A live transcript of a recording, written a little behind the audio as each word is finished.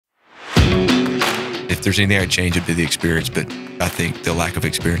If there's anything I'd change, it'd be the experience. But I think the lack of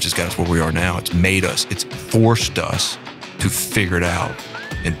experience has got us where we are now. It's made us, it's forced us to figure it out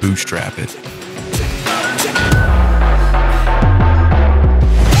and bootstrap it.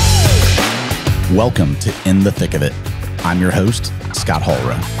 Welcome to In the Thick of It. I'm your host, Scott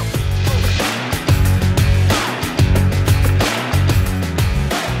Hallrow.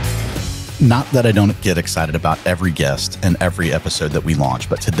 Not that I don't get excited about every guest and every episode that we launch,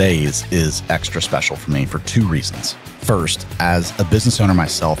 but today's is extra special for me for two reasons. First, as a business owner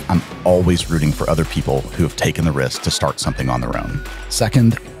myself, I'm always rooting for other people who have taken the risk to start something on their own.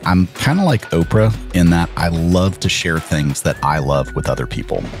 Second, I'm kind of like Oprah in that I love to share things that I love with other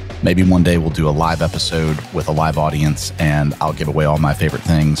people. Maybe one day we'll do a live episode with a live audience and I'll give away all my favorite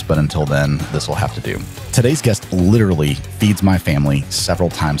things, but until then, this will have to do. Today's guest literally feeds my family several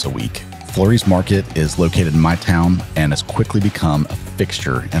times a week. Flurry's Market is located in my town and has quickly become a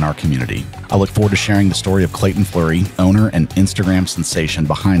fixture in our community. I look forward to sharing the story of Clayton Flurry, owner and Instagram sensation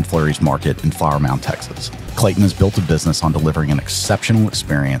behind Flurry's Market in Flower Mound, Texas. Clayton has built a business on delivering an exceptional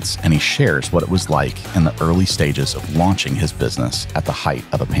experience, and he shares what it was like in the early stages of launching his business at the height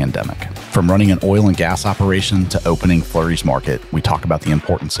of a pandemic. From running an oil and gas operation to opening Flurry's Market, we talk about the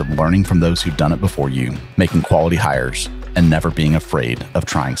importance of learning from those who've done it before you, making quality hires, and never being afraid of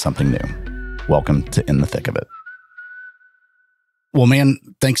trying something new. Welcome to In the Thick of It. Well, man,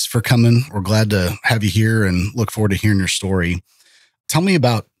 thanks for coming. We're glad to have you here and look forward to hearing your story. Tell me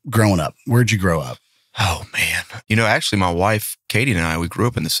about growing up. Where'd you grow up? Oh, man. Actually, my wife, Katie, and I, we grew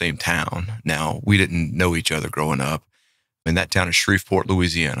up in the same town. Now, we didn't know each other growing up. And that town is Shreveport,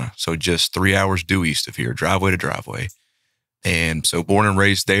 Louisiana. So just 3 hours due east of here, driveway to driveway. And so born and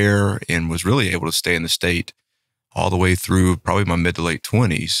raised there and was really able to stay in the state all the way through probably my mid to late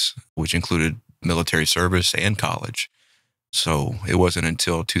 20s, which included military service and college. So it wasn't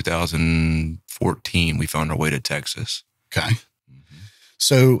until 2014 we found our way to Texas. Okay.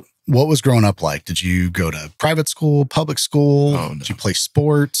 So what was growing up like? Did you go to private school, public school? Oh, no. Did you play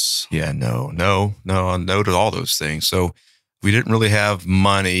sports? Yeah, no to all those things. So we didn't really have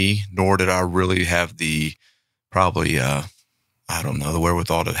money, nor did I really have the the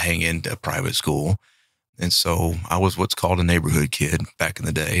wherewithal to hang into private school. And so I was what's called a neighborhood kid back in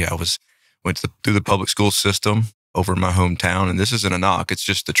the day. I went through the public school system over in my hometown. And this isn't a knock. It's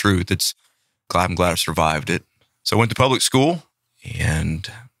just the truth. I'm glad I survived it. So I went to public school and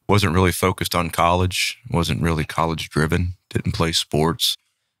wasn't really focused on college. Wasn't really college driven. Didn't play sports.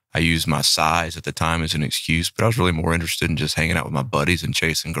 I used my size at the time as an excuse, but I was really more interested in just hanging out with my buddies and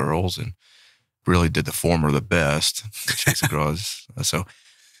chasing girls, and really did the former the best, chasing girls. So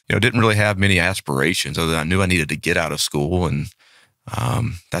didn't really have many aspirations other than I knew I needed to get out of school. And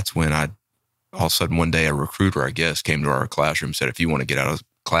that's when all of a sudden one day a recruiter, I guess, came to our classroom and said, if you want to get out of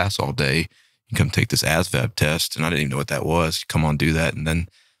class all day, you come take this ASVAB test. And I didn't even know what that was. Come on, do that. And then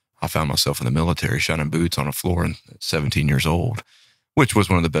I found myself in the military shining boots on a floor at 17 years old, which was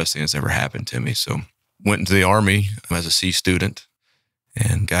one of the best things that's ever happened to me. So went into the Army as a C student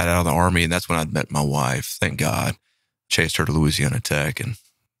and got out of the Army. And that's when I met my wife, thank God. Chased her to Louisiana Tech and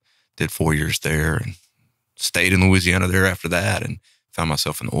did 4 years there and stayed in Louisiana there after that and found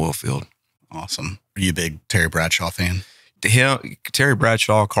myself in the oil field. Awesome. Are you a big Terry Bradshaw fan? Terry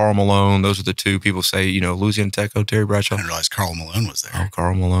Bradshaw, Carl Malone, those are the two people say, Louisiana Tech, Terry Bradshaw. I didn't realize Carl Malone was there. Oh,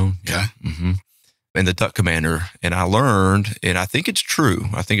 Carl Malone. Yeah. Mm-hmm. And the Duck Commander. And I learned, and I think it's true,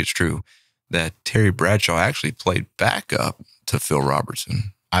 that Terry Bradshaw actually played backup to Phil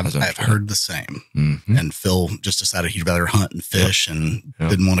Robertson. I've heard the same. Mm-hmm. And Phil just decided he'd rather hunt and fish and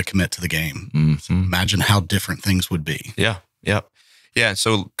didn't want to commit to the game. Mm-hmm. So imagine how different things would be. Yeah.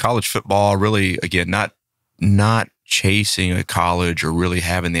 So college football, really, again, not chasing a college or really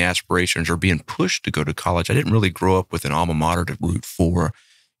having the aspirations or being pushed to go to college. I didn't really grow up with an alma mater to root for.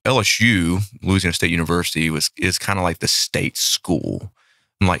 LSU, Louisiana State University, is kind of like the state school.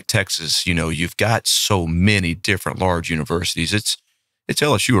 Unlike Texas, you've got so many different large universities. It's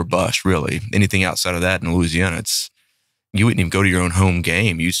LSU or bust, really. Anything outside of that in Louisiana, you wouldn't even go to your own home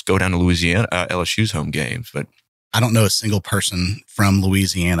game. You just go down to Louisiana, LSU's home games. But I don't know a single person from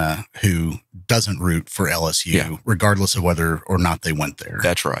Louisiana who doesn't root for LSU, regardless of whether or not they went there.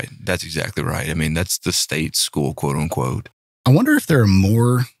 That's right. That's exactly right. I mean, that's the state school, quote unquote. I wonder if there are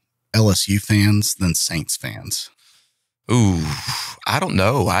more LSU fans than Saints fans. Ooh, I don't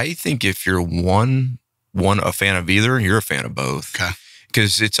know. I think if you're a fan of either, you're a fan of both. Okay.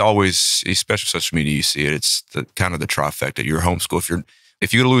 Because it's always, especially social media, you see it. It's the kind of the trifecta. Your home school.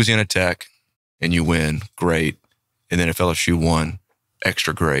 If you go to Louisiana Tech and you win, great. And then if LSU won,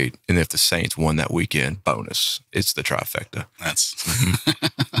 extra great. And if the Saints won that weekend, bonus. It's the trifecta. That's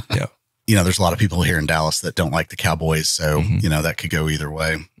yeah. there's a lot of people here in Dallas that don't like the Cowboys. So, that could go either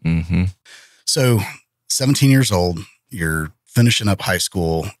way. Mm-hmm. So 17 years old, you're finishing up high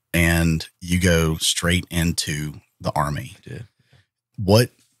school and you go straight into the Army. I did.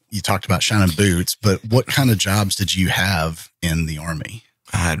 You talked about shining boots, but what kind of jobs did you have in the Army?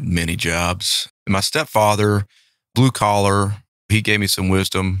 I had many jobs. My stepfather, blue collar, he gave me some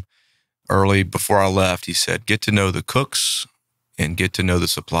wisdom early before I left. He said, get to know the cooks and get to know the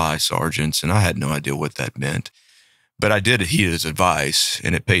supply sergeants. And I had no idea what that meant. But I did heed his advice,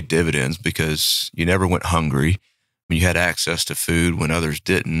 and it paid dividends because you never went hungry. You had access to food when others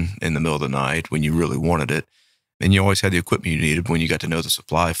didn't in the middle of the night when you really wanted it. And you always had the equipment you needed when you got to know the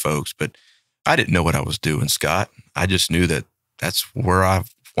supply folks. But I didn't know what I was doing, Scott. I just knew that that's where I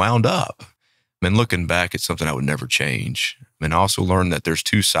wound up. And looking back, it's something I would never change. And I also learned that there's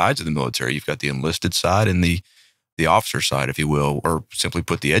two sides of the military. You've got the enlisted side and the officer side, if you will, or simply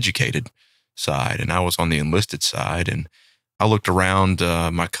put, the educated side. And I was on the enlisted side. And I looked around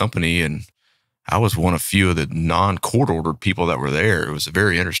my company, and I was one of few of the non-court ordered people that were there. It was a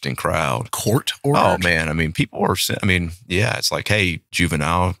very interesting crowd. Court ordered? Oh, man. I mean, people were, yeah, it's like, hey,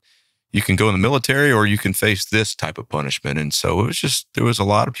 juvenile, you can go in the military or you can face this type of punishment. And so there was a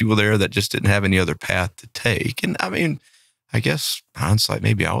lot of people there that just didn't have any other path to take. And I mean, I guess hindsight,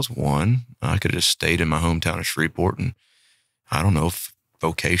 maybe I was one. I could have just stayed in my hometown of Shreveport and, I don't know,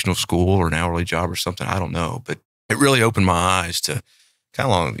 vocational school or an hourly job or something. I don't know. But it really opened my eyes to kind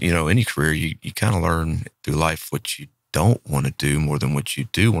of any career, you kind of learn through life what you don't want to do more than what you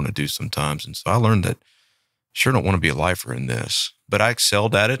do want to do sometimes. And so I learned that I sure don't want to be a lifer in this, but I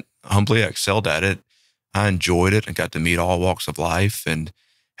excelled at it. Humbly, I excelled at it. I enjoyed it and got to meet all walks of life. And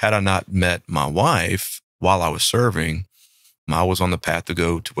had I not met my wife while I was serving, I was on the path to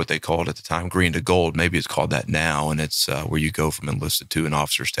go to what they called at the time green to gold. Maybe it's called that now. And it's where you go from enlisted to an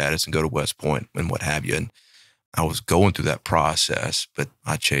officer status and go to West Point and what have you. And I was going through that process, but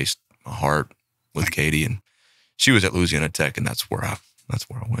I chased my heart with Katie, and she was at Louisiana Tech, and that's where I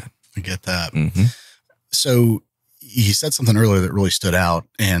went. I get that. Mm-hmm. So you said something earlier that really stood out,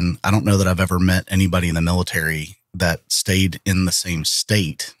 and I don't know that I've ever met anybody in the military that stayed in the same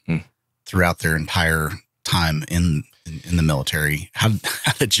state throughout their entire time in the military. How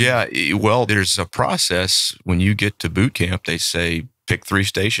did you? Yeah, well, there's a process. When you get to boot camp, they say, pick 3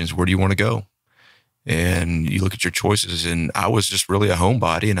 stations. Where do you want to go? And you look at your choices, and I was just really a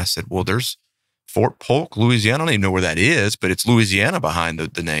homebody. And I said, well, there's Fort Polk, Louisiana. I don't even know where that is, but it's Louisiana behind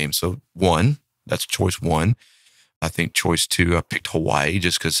the name. So that's choice 1. I think choice 2, I picked Hawaii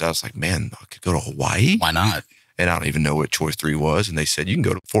just because I was like, man, I could go to Hawaii. Why not? And I don't even know what choice 3 was. And they said, you can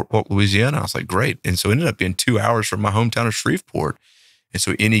go to Fort Polk, Louisiana. I was like, great. And so it ended up being 2 hours from my hometown of Shreveport. And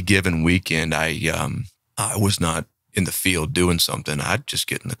so any given weekend, I was not in the field doing something. I'd just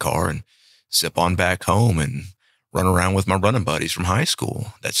get in the car and zip on back home and run around with my running buddies from high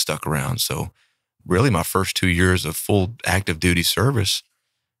school that stuck around. So really my first 2 years of full active duty service,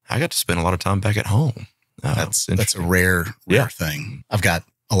 I got to spend a lot of time back at home. That's a rare thing. I've got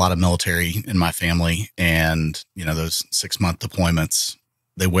a lot of military in my family, and those 6-month deployments,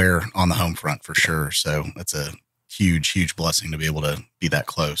 they wear on the home front for sure. So that's a huge, huge blessing to be able to be that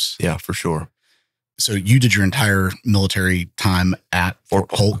close. Yeah, for sure. So you did your entire military time at Fort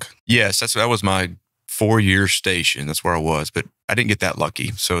Polk? Yes, that was my 4-year station. That's where I was, but I didn't get that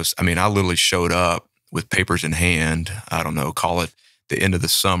lucky. So, I literally showed up with papers in hand. I don't know, call it the end of a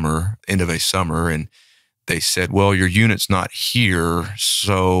summer, and they said, well, your unit's not here,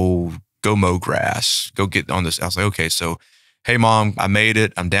 so go mow grass. Go get on this. I was like, okay, so, hey, Mom, I made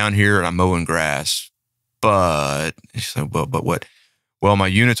it. I'm down here and I'm mowing grass. But, but what? Well, my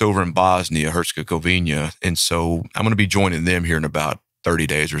unit's over in Bosnia, Herzegovina, and so I'm going to be joining them here in about 30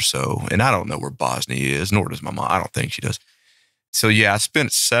 days or so. And I don't know where Bosnia is, nor does my mom. I don't think she does. So, yeah, I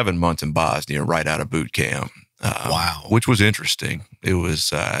spent 7 months in Bosnia right out of boot camp. Wow. Which was interesting. It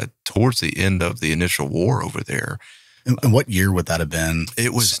was towards the end of the initial war over there. And what year would that have been?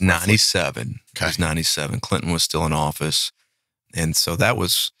 It was 97. Okay. It was 97. Clinton was still in office. And so that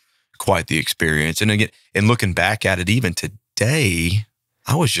was quite the experience. And again, looking back at it, even today,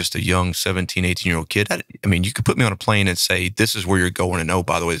 I was just a young 17, 18-year-old kid. You could put me on a plane and say, this is where you're going. And oh,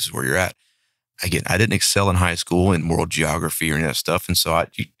 by the way, this is where you're at. Again, I didn't excel in high school in world geography or any of that stuff. And so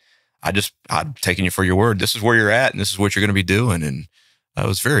I'm taking you for your word. This is where you're at, and this is what you're going to be doing. And it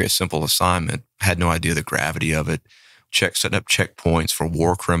was very a simple assignment. Had no idea the gravity of it. Setting up checkpoints for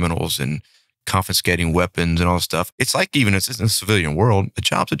war criminals and confiscating weapons and all this stuff. It's like even in the civilian world, a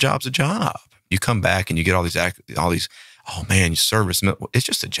job's a job. You come back and you get all these, oh man, you service. It's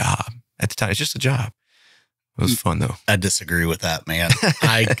just a job. At the time, it's just a job. It was fun though. I disagree with that, man.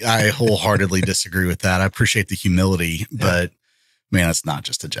 I wholeheartedly disagree with that. I appreciate the humility, but man, it's not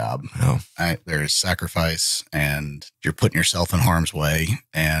just a job. No. There's sacrifice and you're putting yourself in harm's way.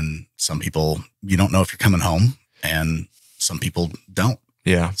 And some people, you don't know if you're coming home, and some people don't.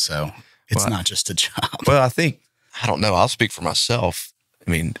 Yeah. So it's not just a job. Well, I don't know. I'll speak for myself.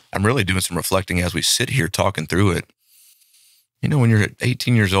 I mean, I'm really doing some reflecting as we sit here talking through it. You know, when you're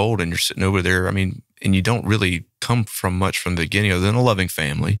 18 years old and you're sitting over there, I mean, and you don't really come from much from the beginning other than a loving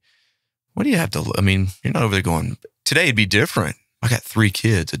family. What do you have to, I mean, you're not over there going, today it'd be different. I got 3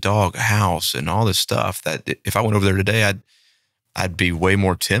 kids, a dog, a house, and all this stuff that if I went over there today, I'd be way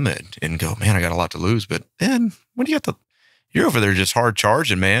more timid and go, man, I got a lot to lose. But then when you got you're over there just hard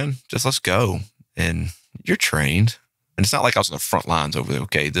charging, man, just let's go. And you're trained. And it's not like I was on the front lines over there.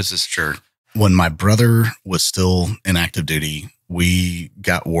 Okay, this is sure. When my brother was still in active duty, we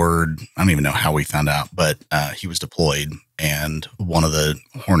got word, I don't even know how we found out, but he was deployed and one of the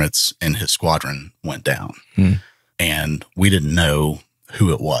Hornets in his squadron went down. And we didn't know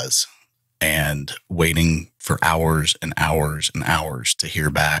who it was. And waiting for hours and hours and hours to hear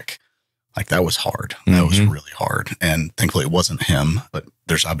back, like that was hard. That was really hard. And thankfully it wasn't him, but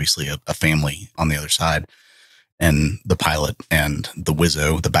there's obviously a family on the other side. And the pilot and the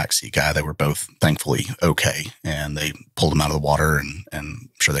Wizzo, the backseat guy, they were both thankfully okay. And they pulled him out of the water, and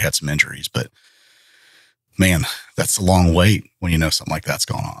I'm sure they had some injuries. But man, that's a long wait when you know something like that's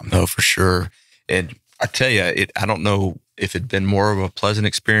going on. Oh, for sure. And I tell you, I don't know if it'd been more of a pleasant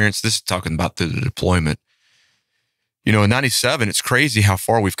experience. This is talking about the deployment. You know, in 97, it's crazy how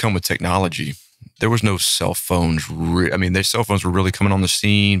far we've come with technology. There was no cell phones. I mean, their cell phones were really coming on the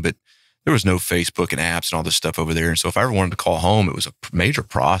scene, but there was no Facebook and apps and all this stuff over there. And so if I ever wanted to call home, it was a major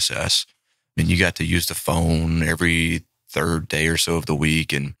process. I mean, you got to use the phone every third day or so of the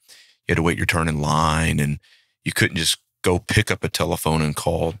week, and you had to wait your turn in line, and you couldn't just go pick up a telephone and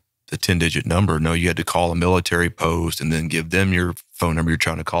call the 10-digit number. No, you had to call a military post and then give them your phone number you're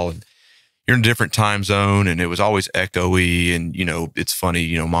trying to call. And you're in a different time zone, and it was always echoey. And, you know, it's funny,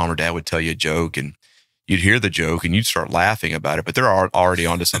 you know, mom or dad would tell you a joke and you'd hear the joke and you'd start laughing about it, but they're already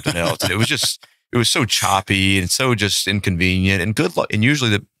onto something else. And it was so choppy and so just inconvenient, and good luck. And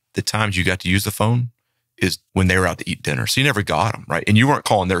usually the times you got to use the phone is when they were out to eat dinner. So you never got them, right? And you weren't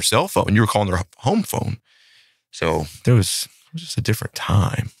calling their cell phone, you were calling their home phone. So it was just a different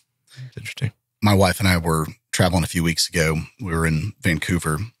time. It's interesting. My wife and I were traveling a few weeks ago. We were in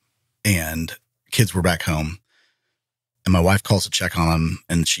Vancouver and kids were back home. And my wife calls to check on them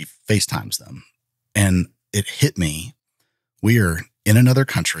and she FaceTimes them. And it hit me. We are in another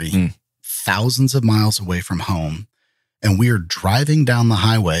country, thousands of miles away from home. And we are driving down the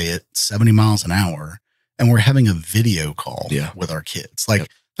highway at 70 miles an hour. And we're having a video call with our kids. Like,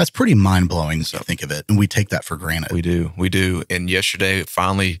 that's pretty mind-blowing to think of it. And we take that for granted. We do. And yesterday,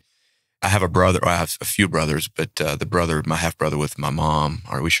 finally, I have a brother. I have a few brothers, but the brother, my half-brother with my mom,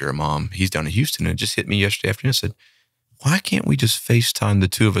 or we share a mom, he's down in Houston. And it just hit me yesterday afternoon. I said, why can't we just FaceTime the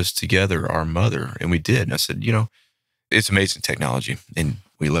two of us together, our mother? And we did. And I said, you know, it's amazing technology. And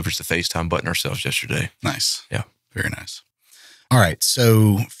we leveraged the FaceTime button ourselves yesterday. Nice. Yeah. Very nice. All right.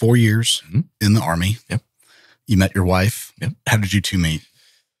 So 4 years in the Army. Yep. You met your wife. Yep. How did you two meet?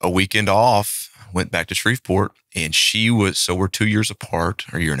 A weekend off, went back to Shreveport, and so we're 2 years apart,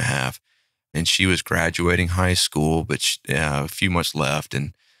 or a year and a half. And she was graduating high school, but a few months left.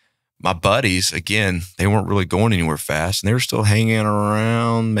 And my buddies, again, they weren't really going anywhere fast, and they were still hanging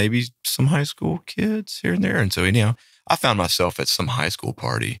around maybe some high school kids here and there. And so anyhow, I found myself at some high school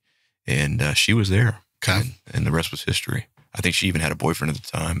party, and she was there. Okay. And the rest was history. I think she even had a boyfriend at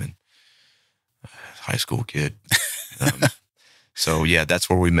the time, and high school kid. So yeah, that's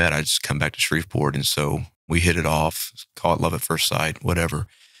where we met. I just come back to Shreveport, and so we hit it off, call it love at first sight, whatever.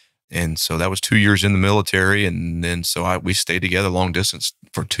 And so that was 2 years in the military. And then we stayed together long distance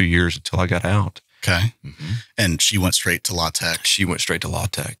for 2 years until I got out. Okay. And she went straight to law tech. She went straight to law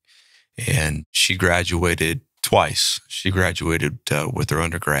tech, and she graduated twice. She graduated with her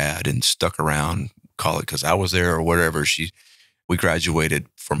undergrad and stuck around, call it because I was there or whatever. We graduated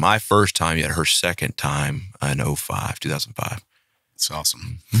for my first time, yet her second time in 2005. That's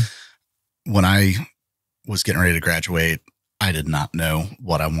awesome. When I was getting ready to graduate, I did not know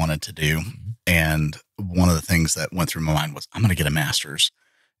what I wanted to do. And one of the things that went through my mind was, I'm going to get a master's.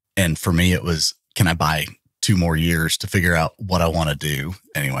 And for me, it was, can I buy 2 more years to figure out what I want to do?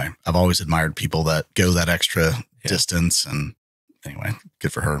 Anyway, I've always admired people that go that extra distance. And anyway,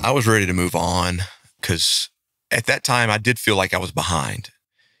 good for her. I was ready to move on because at that time I did feel like I was behind.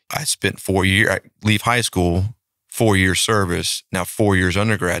 I spent 4 years, I leave high school, 4 years service, now 4 years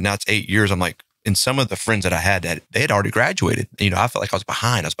undergrad. Now it's 8 years. I'm like, And some of the friends that I had, that they had already graduated. I felt like I was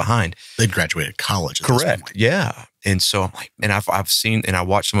behind. They'd graduated college at Correct. this point. Yeah. And so I'm like, and I've seen, and I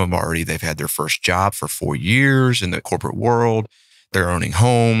watched some of them already. They've had their first job for 4 years in the corporate world. They're owning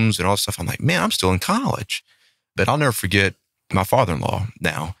homes and all this stuff. I'm like, man, I'm still in college. But I'll never forget my father-in-law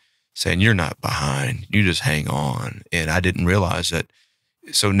now saying, you're not behind. You just hang on. And I didn't realize that.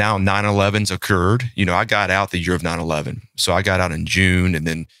 So now 9/11's occurred. I got out the year of 9/11. So I got out in June and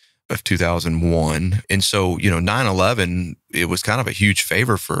then of 2001. And so, 9/11, it was kind of a huge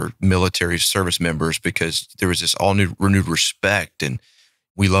favor for military service members because there was this all new renewed respect and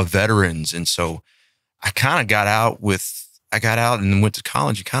we love veterans. And so I got out and went to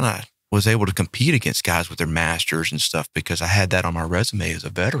college and kind of was able to compete against guys with their masters and stuff because I had that on my resume as a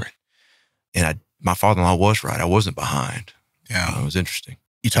veteran. And my father-in-law was right. I wasn't behind. Yeah. It was interesting.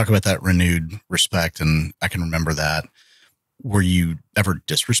 You talk about that renewed respect, and I can remember that. Were you ever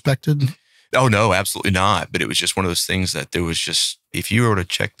disrespected? Oh, no, absolutely not. But it was just one of those things that there was just, if you were to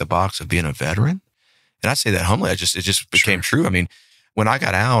check the box of being a veteran, and I say that humbly, it just became true. I mean, when I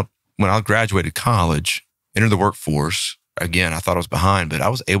got out, when I graduated college, entered the workforce, again, I thought I was behind, but I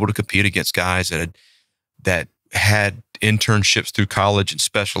was able to compete against guys that had internships through college in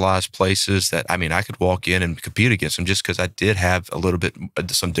specialized places that, I mean, I could walk in and compete against them just because I did have a little bit,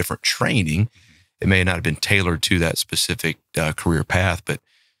 some different training. It may not have been tailored to that specific career path, but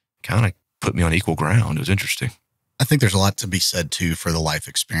kind of put me on equal ground. It was interesting. I think there's a lot to be said too for the life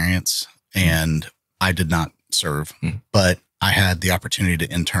experience. And I did not serve, but I had the opportunity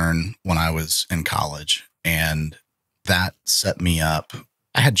to intern when I was in college, and that set me up.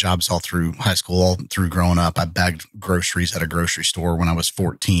 I had jobs all through high school, all through growing up. I bagged groceries at a grocery store when I was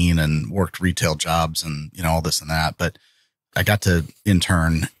 14 and worked retail jobs and, all this and that. But I got to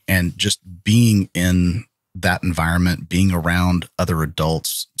intern, and just being in that environment, being around other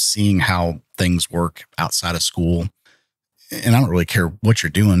adults, seeing how things work outside of school. And I don't really care what you're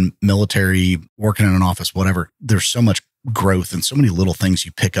doing, military, working in an office, whatever. There's so much growth and so many little things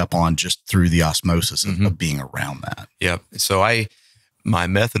you pick up on just through the osmosis of being around that. Yeah. So my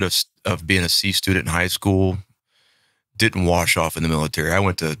method of being a C student in high school didn't wash off in the military. I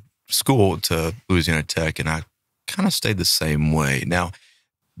went to school to Louisiana Tech, and I kind of stayed the same way. Now,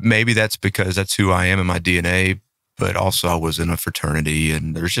 maybe that's because that's who I am in my DNA, but also I was in a fraternity,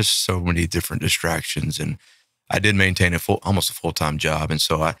 and there's just so many different distractions. And I did maintain almost a full-time job. And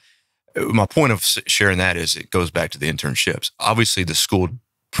so my point of sharing that is it goes back to the internships. Obviously, the school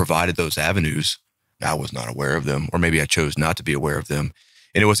provided those avenues. I was not aware of them, or maybe I chose not to be aware of them.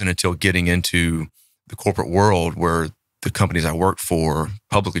 And it wasn't until getting into the corporate world where the companies I worked for,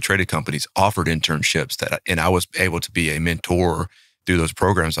 publicly traded companies, offered internships and I was able to be a mentor through those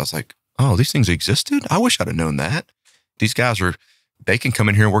programs. I was like, oh, these things existed? I wish I'd have known that. These guys they can come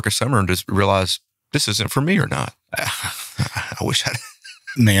in here and work a summer and just realize this isn't for me or not. I wish I'd.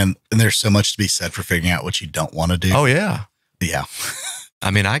 Man, and there's so much to be said for figuring out what you don't want to do. Oh, yeah. Yeah. I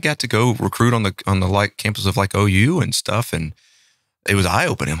mean, I got to go recruit on the campus of OU and stuff, and it was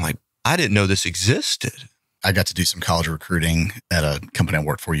eye-opening. I'm like, I didn't know this existed. I got to do some college recruiting at a company I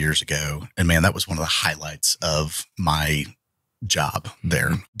worked for years ago, and man, that was one of the highlights of my job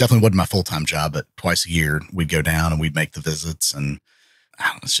there. Definitely wasn't my full-time job, but twice a year we'd go down and we'd make the visits, and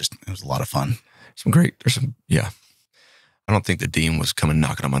it was a lot of fun. Yeah. I don't think the dean was coming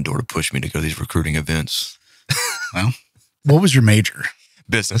knocking on my door to push me to go to these recruiting events. Well, what was your major?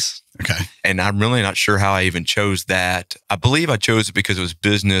 Business. Okay. And I'm really not sure how I even chose that. I believe I chose it because it was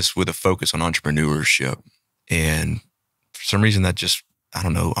business with a focus on entrepreneurship. And for some reason that just, I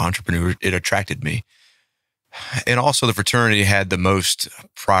don't know, it attracted me. And also the fraternity had the most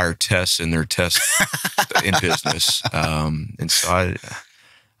prior tests in their tests in business. And so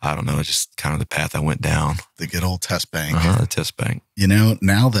I don't know, it's just kind of the path I went down. The good old test bank. The test bank.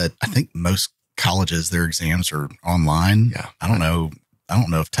 Now that I think most colleges, their exams are online. Yeah. I don't know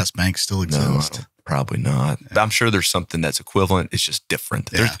if test banks still exist. No, probably not. Yeah. I'm sure there's something that's equivalent. It's just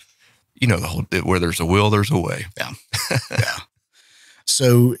different. Yeah. Where there's a will, there's a way. Yeah. Yeah.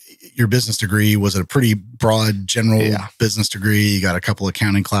 So your business degree, was it a pretty broad general business degree? You got a couple of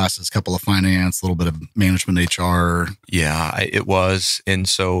accounting classes, a couple of finance, a little bit of management, HR. Yeah, it was. And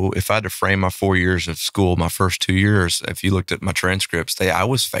so if I had to frame my 4 years of school, my first 2 years, if you looked at my transcripts, I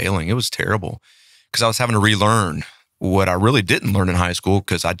was failing. It was terrible because I was having to relearn what I really didn't learn in high school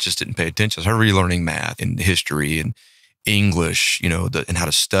because I just didn't pay attention. So I was relearning math and history and English, and how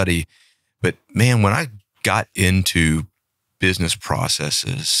to study. But man, when I got into business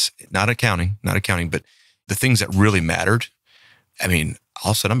processes, not accounting, but the things that really mattered, I mean,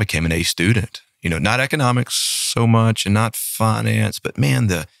 all of a sudden I became an A student, not economics so much and not finance, but man,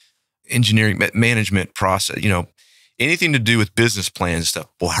 engineering, management process, anything to do with business plans and stuff.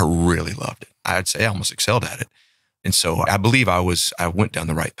 Boy, I really loved it. I'd say I almost excelled at it. And so I believe I went down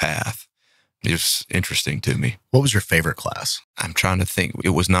the right path. It was interesting to me. What was your favorite class? I'm trying to think. It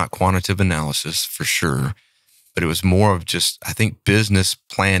was not quantitative analysis for sure, but it was more of just, I think, business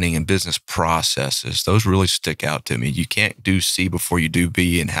planning and business processes. Those really stick out to me. You can't do C before you do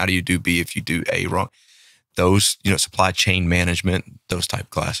B. And how do you do B if you do A wrong? Those, supply chain management, those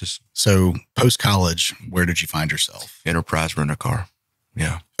type classes. So post-college, where did you find yourself? Enterprise Rent-A-Car.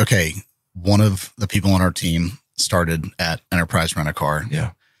 Yeah. Okay. One of the people on our team started at Enterprise Rent-A-Car.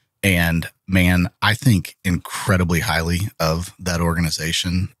 Yeah. And man, I think incredibly highly of that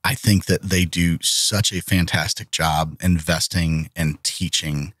organization. I think that they do such a fantastic job investing and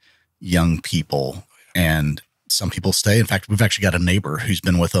teaching young people. And some people stay. In fact, we've actually got a neighbor who's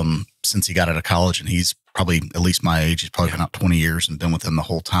been with them since he got out of college, and he's probably at least my age. He's probably been out 20 years and been with them the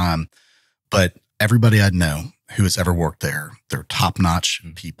whole time. But everybody I know who has ever worked there, they're top-notch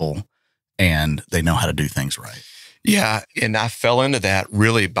people, and they know how to do things right. Yeah, and I fell into that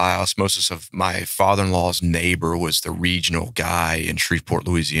really by osmosis of my father-in-law's neighbor was the regional guy in Shreveport,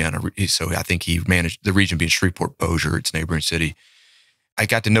 Louisiana. So I think he managed the region being Shreveport, Bossier, its neighboring city. I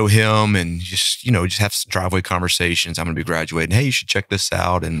got to know him and just have driveway conversations. I'm going to be graduating. Hey, you should check this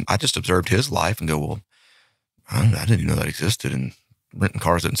out. And I just observed his life and go, well, I didn't even know that existed. And renting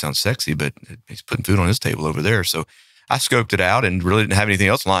cars doesn't sound sexy, but he's putting food on his table over there. So I scoped it out and really didn't have anything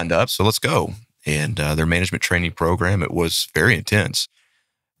else lined up. So let's go. And their management training program, it was very intense.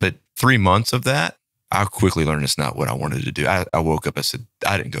 But 3 months of that, I quickly learned it's not what I wanted to do. I woke up, I said,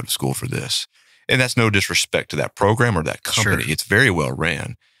 I didn't go to school for this. And that's no disrespect to that program or that company. Sure. It's very well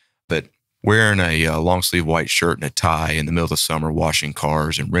ran. But wearing a long sleeve white shirt and a tie in the middle of the summer, washing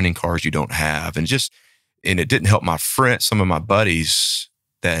cars and renting cars you don't have. And it didn't help my friends, some of my buddies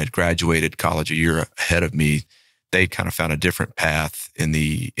that had graduated college a year ahead of me. They kind of found a different path in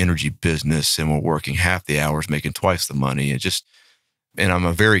the energy business and were working half the hours, making twice the money. And I'm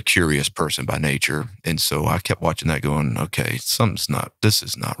a very curious person by nature. And so I kept watching that going, okay, this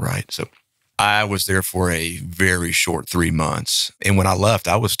is not right. So I was there for a very short 3 months. And when I left,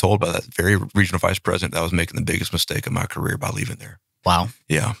 I was told by that very regional vice president that I was making the biggest mistake of my career by leaving there. Wow.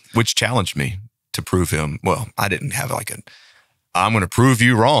 Yeah. Which challenged me to prove him. Well, I didn't have I'm going to prove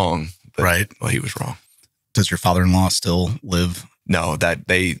you wrong. But, right. Well, he was wrong. Does your father-in-law still live? No, I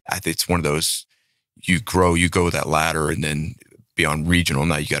think it's one of those, you go that ladder and then beyond regional,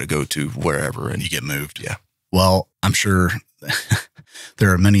 now you got to go to wherever and you get moved. Yeah. Well, I'm sure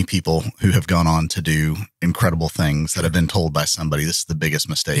there are many people who have gone on to do incredible things that have been told by somebody, this is the biggest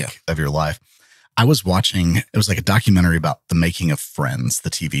mistake of your life. I was watching, it was like a documentary about the making of Friends, the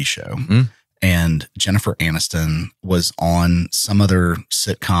TV show. Mm-hmm. And Jennifer Aniston was on some other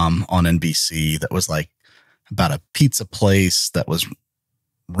sitcom on NBC that was like about a pizza place that was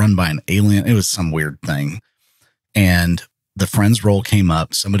run by an alien. It was some weird thing. And the Friends role came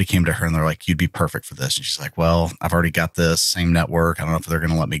up. Somebody came to her and they're like, you'd be perfect for this. And she's like, well, I've already got this same network. I don't know if they're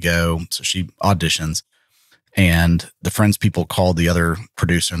going to let me go. So she auditions. And the Friends people called the other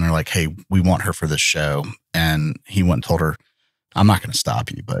producer and they're like, hey, we want her for this show. And he went and told her, I'm not going to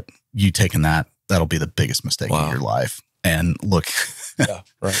stop you, but you taking that'll be the biggest mistake of your life. And look,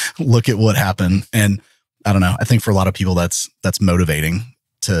 look at what happened. And I don't know. I think for a lot of people, that's motivating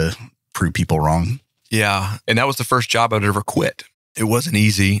to prove people wrong. Yeah. And that was the first job I'd ever quit. It wasn't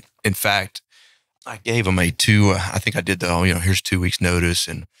easy. In fact, I gave them I think I did here's 2 weeks notice.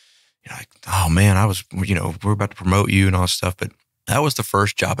 And like, oh man, we're about to promote you and all this stuff. But that was the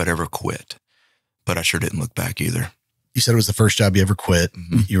first job I'd ever quit. But I sure didn't look back either. You said it was the first job you ever quit.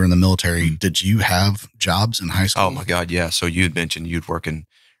 Mm-hmm. You were in the military. Mm-hmm. Did you have jobs in high school? Oh my God. Yeah. So you had mentioned you'd work in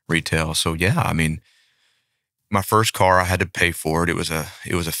retail. So yeah, my first car, I had to pay for it. It was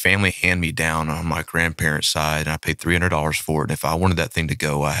a family hand-me-down on my grandparents' side, and I paid $300 for it. And if I wanted that thing to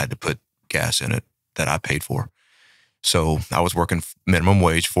go, I had to put gas in it that I paid for. So I was working minimum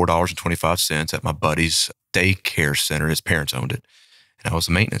wage, $4.25 at my buddy's daycare center. His parents owned it. And I was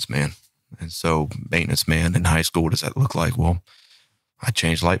a maintenance man. And so maintenance man in high school, what does that look like? Well, I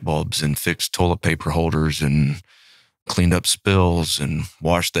changed light bulbs and fixed toilet paper holders and cleaned up spills and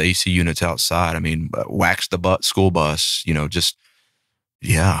washed the AC units outside. Waxed the school bus,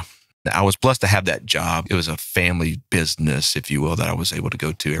 I was blessed to have that job. It was a family business, if you will, that I was able to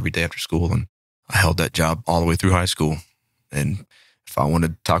go to every day after school. And I held that job all the way through high school. And if I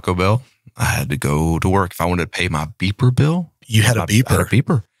wanted Taco Bell, I had to go to work. If I wanted to pay my beeper bill. You had a beeper? I had a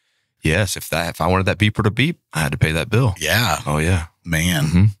beeper. Yes. If I wanted that beeper to beep, I had to pay that bill. Yeah. Oh, yeah. Man.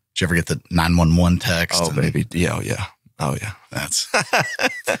 Mm-hmm. Did you ever get the 911 text? Oh, baby. Yeah. Oh, yeah. Oh, yeah. That's,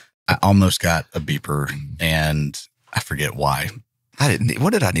 I almost got a beeper, and I forget why.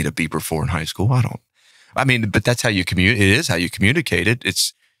 What did I need a beeper for in high school? But that's how you communicate. It is how you communicate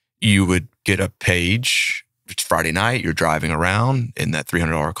it. You would get a page. It's Friday night. You're driving around in that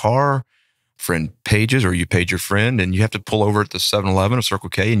 $300 car. Friend pages, or you paid your friend, and you have to pull over at the 7-Eleven or Circle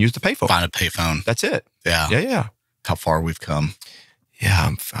K and use the payphone. Find a payphone. That's it. Yeah. Yeah. How far we've come.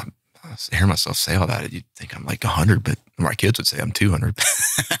 Yeah. I hear myself say all that. You'd think I'm like 100, but my kids would say I'm 200.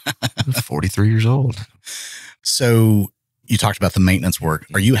 I'm 43 years old. So you talked about the maintenance work.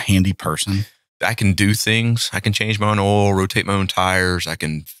 Are you a handy person? I can do things. I can change my own oil, rotate my own tires. I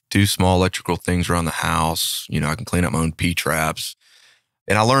can do small electrical things around the house. I can clean up my own P-traps.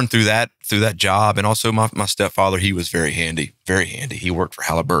 And I learned through that job. And also my stepfather, he was very handy, very handy. He worked for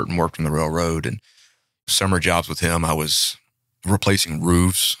Halliburton, worked on the railroad, and summer jobs with him, I was replacing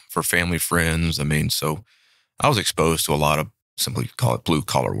roofs for family friends. So I was exposed to a lot of, simply call it blue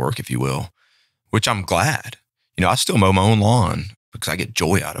collar work, if you will, which I'm glad. I still mow my own lawn because I get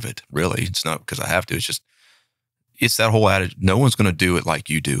joy out of it. Really. It's not because I have to. It's that whole attitude. No one's going to do it like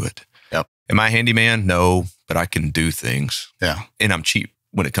you do it. Yep. Am I a handyman? No, but I can do things. Yeah. And I'm cheap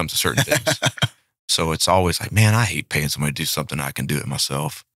when it comes to certain things. So it's always like, man, I hate paying somebody to do something. I can do it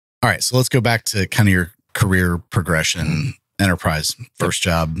myself. All right. So let's go back to kind of your career progression, enterprise, first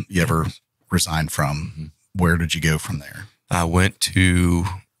job you ever resigned from. Where did you go from there? I went to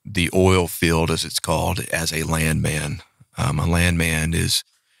the oil field, as it's called, as a landman. A landman is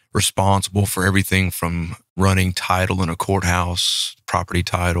responsible for everything from running title in a courthouse, property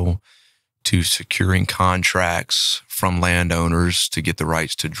title, to securing contracts from landowners to get the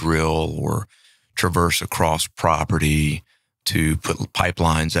rights to drill or traverse across property, to put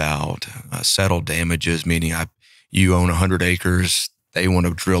pipelines out, settle damages, meaning you own 100 acres, they want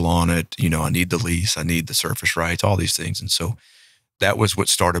to drill on it. I need the lease, I need the surface rights, all these things. And so that was what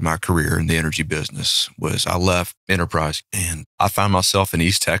started my career in the energy business. Was I left enterprise and I found myself in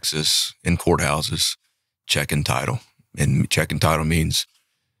East Texas in courthouses checking title. And checking title means,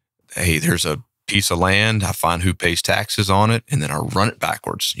 hey, there's a piece of land, I find who pays taxes on it, and then I run it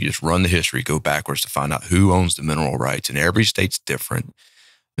backwards. You just run the history, go backwards to find out who owns the mineral rights. And every state's different.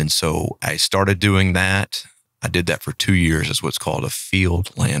 And so I started doing that. I did that for 2 years as what's called a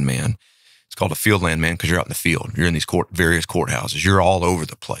field landman. It's called a field landman because you're out in the field. You're in these various courthouses. You're all over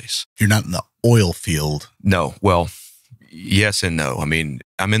the place. You're not in the oil field. No. Well, yes and no. I'm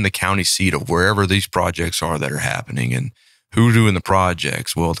in the county seat of wherever these projects are that are happening. And who's doing the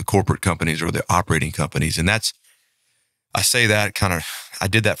projects? Well, the corporate companies or the operating companies. And I say that I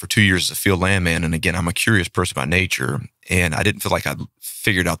did that for 2 years as a field landman. And again, I'm a curious person by nature. And I didn't feel like I'd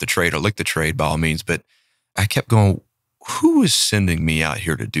figured out the trade or licked the trade by all means, but I kept going, who is sending me out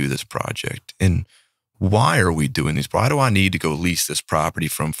here to do this project? And why are we doing these? Why do I need to go lease this property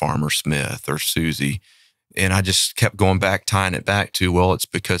from Farmer Smith or Susie? And I just kept going back, tying it back to, well, it's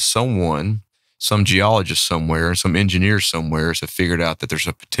because some geologist somewhere and some engineers somewhere have figured out that there's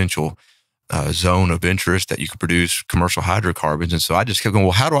a potential zone of interest that you could produce commercial hydrocarbons. And so I just kept going,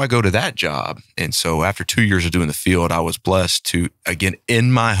 well, how do I go to that job? And so after 2 years of doing the field, I was blessed to, again,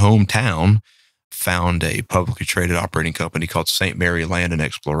 in my hometown, found a publicly traded operating company called St. Mary Land and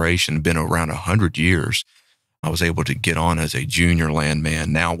Exploration, been around 100 years. I was able to get on as a junior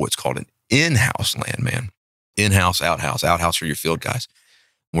landman, now what's called an in-house landman. In-house, outhouse. Outhouse are your field guys,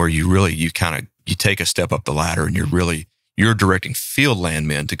 where you take a step up the ladder and you're directing field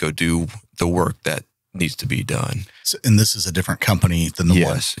landmen to go do the work that needs to be done. So, and this is a different company than the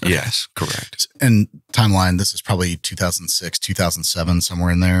one. Okay. Yes, correct. And timeline, this is probably 2006, 2007,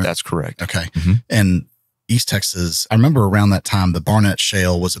 somewhere in there. That's correct. Okay. Mm-hmm. And East Texas, I remember around that time, the Barnett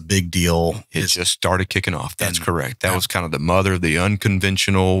Shale was a big deal. It just started kicking off. That's correct. That was kind of the mother of the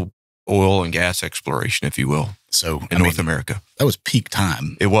unconventional oil and gas exploration, if you will. So in North America. That was peak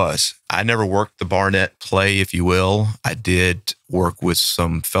time. It was. I never worked the Barnett play, if you will. I did work with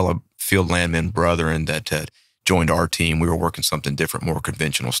some fellow field landmen brethren that had joined our team. We were working something different, more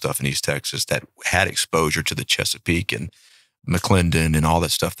conventional stuff in East Texas that had exposure to the Chesapeake and McClendon and all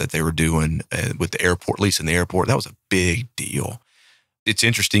that stuff that they were doing with the airport, leasing the airport. That was a big deal. It's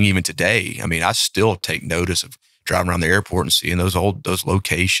interesting even today. I still take notice of driving around the airport and seeing those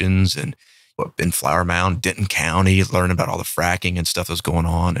locations and in Flower Mound, Denton County, learning about all the fracking and stuff that's going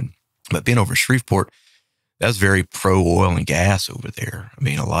on. But being over in Shreveport, that was very pro oil and gas over there.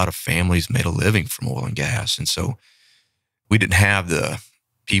 A lot of families made a living from oil and gas. And so we didn't have the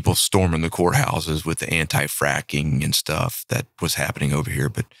people storming the courthouses with the anti-fracking and stuff that was happening over here.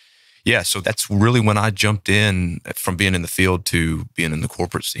 But yeah, so that's really when I jumped in from being in the field to being in the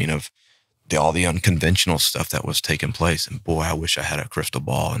corporate scene of all the unconventional stuff that was taking place. And boy, I wish I had a crystal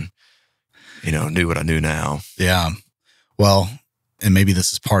ball and knew what I knew now. Yeah. Well, and maybe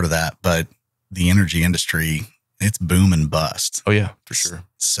this is part of that, but the energy industry, it's boom and bust. Oh, yeah, for sure.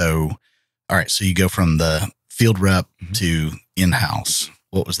 So, all right. So you go from the field rep to in-house.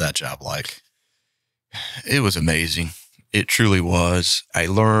 What was that job like? It was amazing. It truly was. I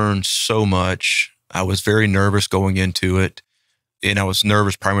learned so much. I was very nervous going into it. And I was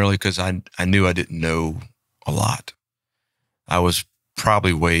nervous primarily because I knew I didn't know a lot. I was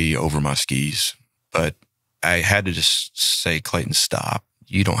probably way over my skis, but I had to just say, Clayton, stop.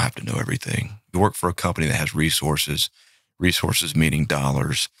 You don't have to know everything. You work for a company that has resources meaning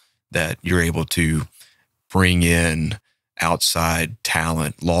dollars, that you're able to bring in outside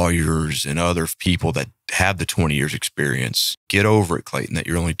talent, lawyers, and other people that have the 20 years experience. Get over it, Clayton, that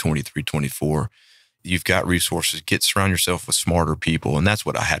you're only 23, 24. You've got resources. Surround yourself with smarter people. And that's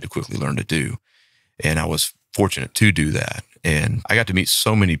what I had to quickly learn to do. And I was fortunate to do that. And I got to meet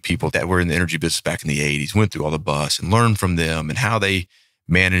so many people that were in the energy business back in the 80s, went through all the bust and learned from them and how they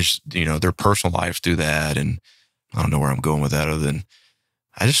managed, their personal lives through that. And I don't know where I'm going with that other than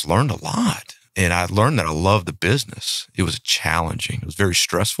I just learned a lot. And I learned that I love the business. It was challenging. It was very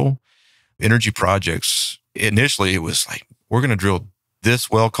stressful. Energy projects, initially it was like, we're going to drill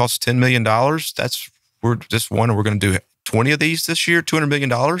this well, costs $10 million. We're going to do 20 of these this year, $200 million.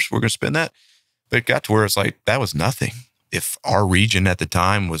 We're going to spend that. But it got to where it's like, that was nothing. If our region at the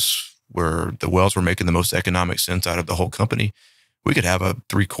time was where the wells were making the most economic sense out of the whole company, we could have a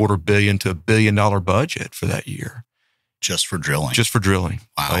 $750 million to $1 billion budget for that year. Just for drilling.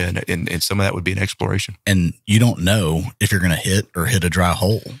 Wow. Oh, yeah, and some of that would be an exploration. And you don't know if you're going to hit a dry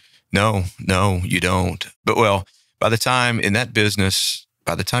hole. No, you don't. But by the time in that business,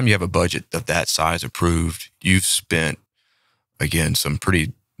 by the time you have a budget of that size approved, you've spent, again, some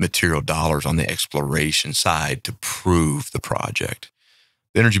pretty material dollars on the exploration side to prove the project.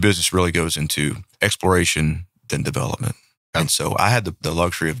 The energy business really goes into exploration, then development. And so I had the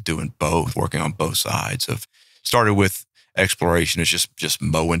luxury of doing both, working on both sides. Started with exploration is just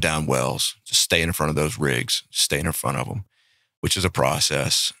mowing down wells, just staying in front of those rigs, staying in front of them, which is a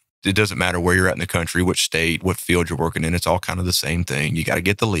process. It doesn't matter where you're at in the country, which state, what field you're working in. It's all kind of the same thing. You got to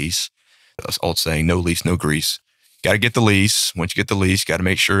get the lease. That's old saying, no lease, no grease. Got to get the lease. Once you get the lease, got to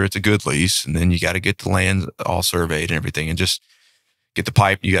make sure it's a good lease. And then you got to get the land all surveyed and everything and just get the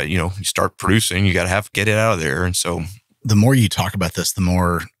pipe. You got, you start producing, you got to get it out of there. And so the more you talk about this, the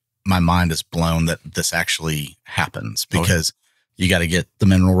more my mind is blown that this actually happens because you got to get the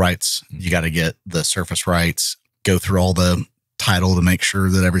mineral rights. You got to get the surface rights, go through all the title to make sure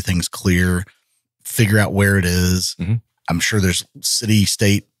that everything's clear, figure out where it is. Mm-hmm. I'm sure there's city,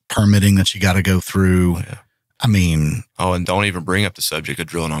 state permitting that you got to go through. Yeah. I mean, and don't even bring up the subject of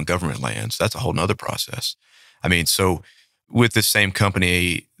drilling on government lands. That's a whole nother process. I mean, so with this same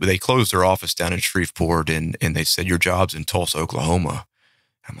company, they closed their office down in Shreveport and they said, your job's in Tulsa, Oklahoma.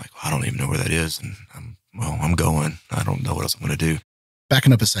 I'm like, I don't even know where that is. And I'm going. I don't know what else I'm going to do.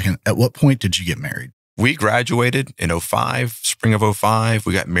 Backing up a second, at what point did you get married? We graduated in 2005, spring of 2005.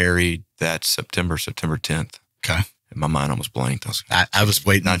 We got married that September 10th. Okay. And my mind almost blanked. I was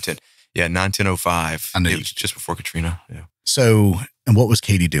waiting. 9/10. Yeah, 9/10/05. I knew. It was just before Katrina. Yeah. So, and what was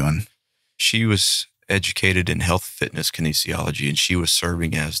Katie doing? She was educated in health, fitness, kinesiology, and she was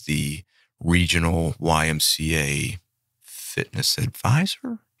serving as the regional YMCA fitness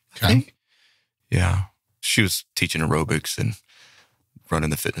advisor, I think. Yeah. She was teaching aerobics and running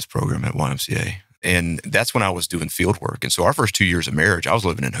the fitness program at YMCA. And that's when I was doing field work. And so our first 2 years of marriage, I was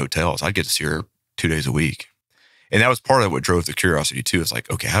living in hotels. I'd get to see her 2 days a week. And that was part of what drove the curiosity too. It's like,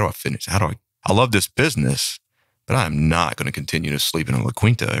 okay, how do I finish? I love this business, but I'm not going to continue to sleep in a La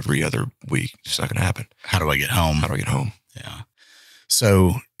Quinta every other week. It's not going to happen. How do I get home? Yeah.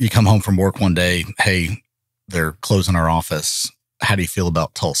 So you come home from work one day, hey, they're closing our office. How do you feel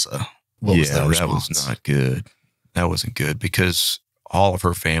about Tulsa? What was that response? That was not good. That wasn't good because all of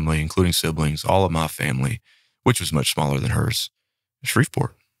her family, including siblings, all of my family, which was much smaller than hers,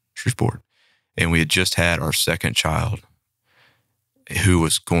 Shreveport. And we had just had our second child who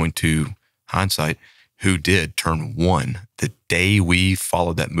was going to, hindsight, who did turn 1 the day we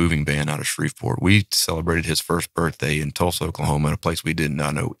followed that moving ban out of Shreveport. We celebrated his first birthday in Tulsa, Oklahoma, in a place we did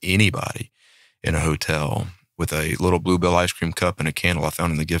not know anybody, in a hotel with a little Bluebell ice cream cup and a candle I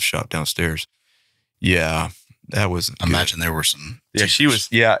found in the gift shop downstairs. Yeah, that was Imagine there were some tears. She was,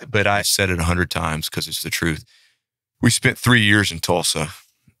 but I said it 100 times because it's the truth. We spent 3 years in Tulsa,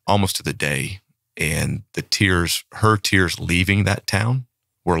 almost to the day, and her tears leaving that town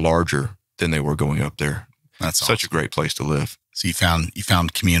were larger than they were going up there. That's such a great place to live. So you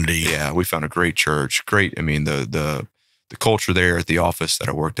found community. Yeah, we found a great church. Great. I mean, the The culture there at the office that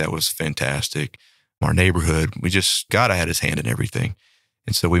I worked at was fantastic. Our neighborhood, God had his hand in everything.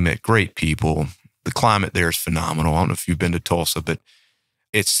 And so we met great people. The climate there is phenomenal. I don't know if you've been to Tulsa, but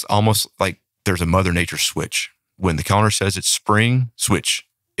it's almost like there's a Mother Nature switch. When the calendar says it's spring, switch.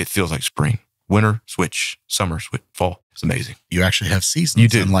 It feels like spring. Winter, switch. Summer, switch. Fall. It's amazing. You actually have seasons. You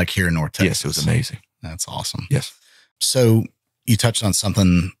do. Unlike here in North Texas. Yes, it was amazing. That's awesome. Yes. So you touched on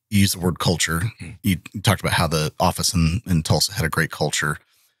something, you used the word culture. You talked about how the office in Tulsa had a great culture.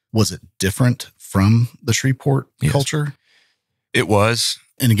 Was it different from the Shreveport culture? It was.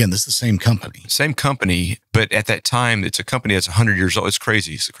 And again, this is the same company. Same company, but at that time, it's a company that's 100 years old. It's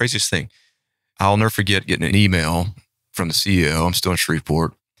crazy. It's the craziest thing. I'll never forget getting an email from the CEO. I'm still in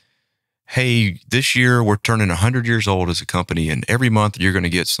Shreveport. Hey, this year we're turning 100 years old as a company, and every month you're going to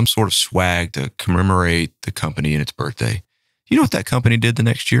get some sort of swag to commemorate the company and its birthday. You know what that company did the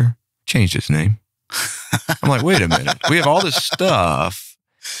next year? Changed its name. I'm like, wait a minute. We have all this stuff.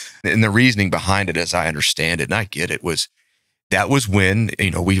 And the reasoning behind it, as I understand it, and I get it, that was when,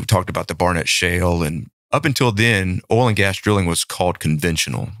 we talked about the Barnett Shale, and up until then, oil and gas drilling was called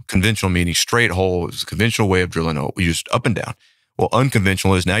conventional. Conventional meaning straight hole. It was a conventional way of drilling oil. We used up and down. Well,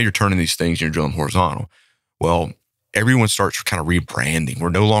 unconventional is now you're turning these things and you're drilling horizontal. Well, everyone starts kind of rebranding. We're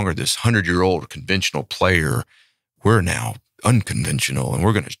no longer this 100-year-old conventional player. We're now unconventional, and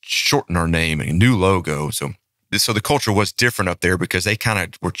we're going to shorten our name and a new logo. So the culture was different up there because they kind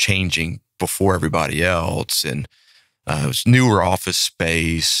of were changing before everybody else. And it was newer office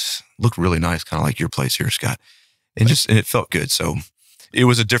space, looked really nice, kind of like your place here, Scott. And it felt good. So it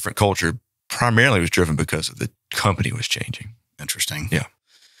was a different culture. Primarily it was driven because of the company was changing. Interesting. Yeah.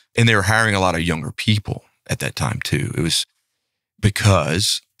 And they were hiring a lot of younger people at that time too. It was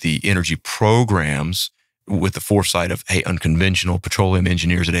because the energy programs with the foresight of, hey, unconventional petroleum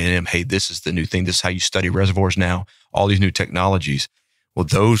engineers at A&M, hey, this is the new thing. This is how you study reservoirs now, all these new technologies. Well,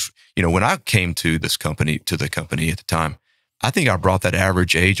 those, when I came to the company at the time, I think I brought that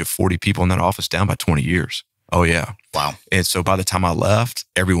average age of 40 people in that office down by 20 years. Oh, yeah. Wow. And so by the time I left,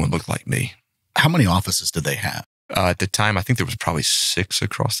 everyone looked like me. How many offices did they have? At the time, I think there was probably 6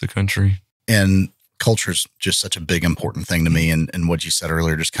 across the country. And culture is just such a big, important thing to me. And what you said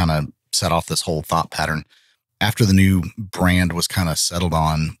earlier just kind of set off this whole thought pattern. After the new brand was kind of settled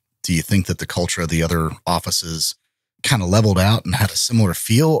on, do you think that the culture of the other offices kind of leveled out and had a similar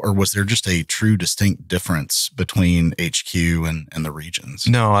feel, or was there just a true distinct difference between HQ and the regions?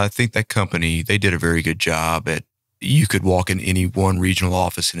 No, I think that company, they did a very good job at, you could walk in any one regional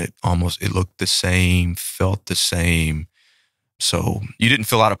office and it looked the same, felt the same. So you didn't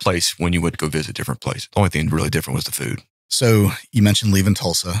feel out of place when you would go visit different places. The only thing really different was the food. So you mentioned leaving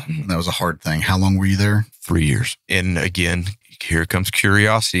Tulsa. And that was a hard thing. How long were you there? 3 years. And again, here comes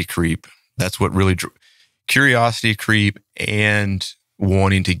curiosity creep. That's what really curiosity creep and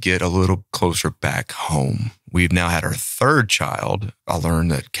wanting to get a little closer back home. We've now had our 3rd child. I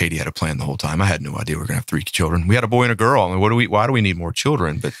learned that Katie had a plan the whole time. I had no idea we were going to have 3 children. We had a boy and a girl. I mean, why do we need more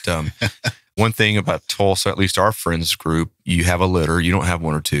children? But one thing about Tulsa, at least our friends group, you have a litter, you don't have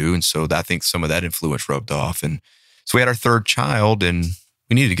 1 or 2. And so I think some of that influence rubbed off. And so we had our 3rd child, and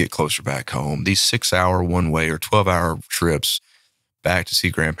we needed to get closer back home. These 6-hour one-way or 12-hour trips back to see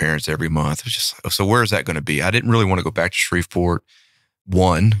grandparents every month. It was just, so where is that going to be? I didn't really want to go back to Shreveport.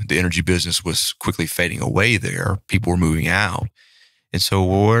 One, the energy business was quickly fading away there. People were moving out. And so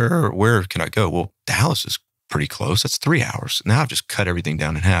where can I go? Well, Dallas is pretty close. That's 3 hours. Now I've just cut everything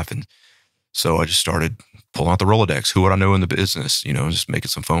down in half. And so I just started pulling out the Rolodex. Who would I know in the business? Just making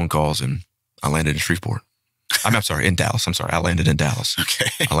some phone calls, and I landed in Shreveport. I'm sorry, in Dallas. I'm sorry. I landed in Dallas.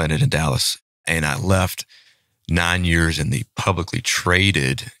 Okay. I landed in Dallas, and I left 9 years in the publicly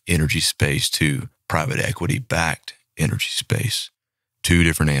traded energy space to private equity backed energy space. 2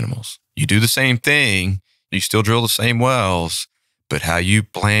 different animals. You do the same thing. You still drill the same wells, but how you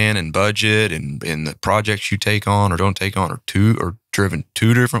plan and budget and the projects you take on or don't take on are driven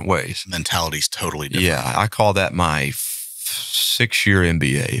 2 different ways. Mentality's totally different. Yeah. I call that my 6-year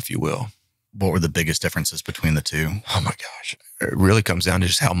MBA, if you will. What were the biggest differences between the 2? Oh my gosh. It really comes down to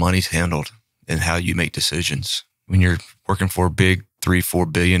just how money's handled and how you make decisions. When you're working for a big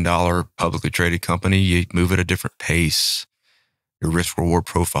 $3-4 billion publicly traded company, you move at a different pace. Your risk reward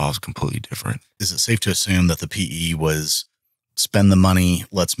profile is completely different. Is it safe to assume that the PE was spend the money,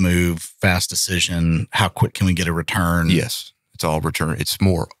 let's move, fast decision, how quick can we get a return? Yes. It's all return. It's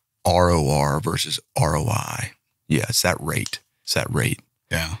more ROR versus ROI. Yeah. It's that rate.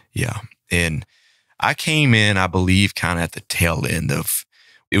 Yeah. Yeah. And I came in, I believe, kind of at the tail end of,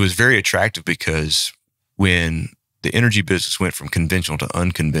 it was very attractive because when the energy business went from conventional to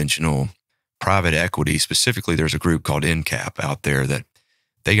unconventional, private equity, specifically, there's a group called NCAP out there that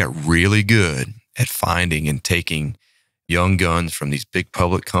they got really good at finding and taking young guns from these big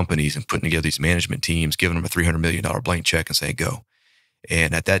public companies and putting together these management teams, giving them a $300 million blank check and saying, go.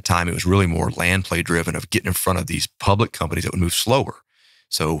 And at that time, it was really more land play driven of getting in front of these public companies that would move slower.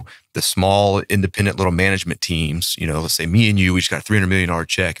 So the small independent little management teams, let's say me and you, we just got a $300 million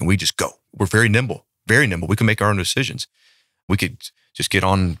check and we just go. We're very nimble, very nimble. We can make our own decisions. We could just get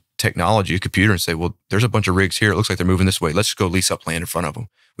on technology, a computer, and say, well, there's a bunch of rigs here. It looks like they're moving this way. Let's just go lease up land in front of them.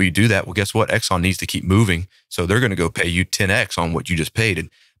 Well, you do that. Well, guess what? Exxon needs to keep moving. So they're going to go pay you 10X on what you just paid. And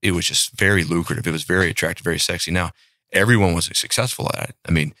it was just very lucrative. It was very attractive, very sexy. Now, everyone was successful at it.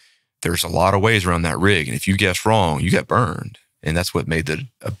 I mean, there's a lot of ways around that rig. And if you guessed wrong, you got burned. And that's what made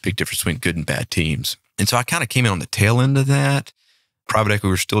a big difference between good and bad teams. And so I kind of came in on the tail end of that. Private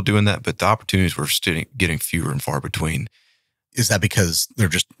equity, we're still doing that, but the opportunities were still getting fewer and far between. Is that because they're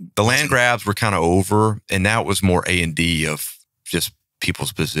just... The land grabs were kind of over, and now it was more A&D of just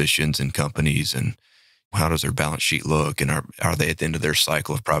people's positions and companies and how does their balance sheet look and are they at the end of their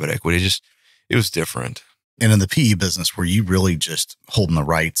cycle of private equity? It was different. And in the PE business, were you really just holding the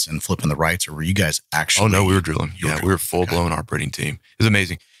rights and flipping the rights, or were you guys actually... Oh, no, we were drilling. We were a full-blown operating team. It was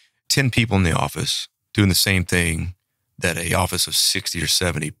amazing. 10 people in the office doing the same thing that a office of 60 or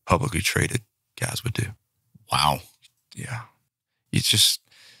 70 publicly traded guys would do. Wow. Yeah. It's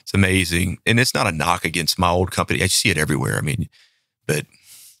amazing. And it's not a knock against my old company. I see it everywhere. I mean, but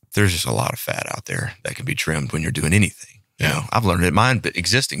there's just a lot of fat out there that can be trimmed when you're doing anything. Yeah. I've learned it in my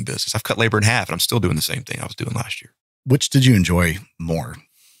existing business. I've cut labor in half and I'm still doing the same thing I was doing last year. Which did you enjoy more?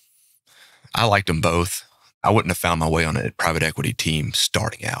 I liked them both. I wouldn't have found my way on a private equity team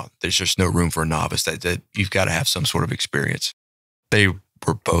starting out. There's just no room for a novice. That you've got to have some sort of experience. They were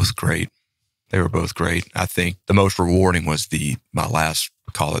both great. I think the most rewarding was my last,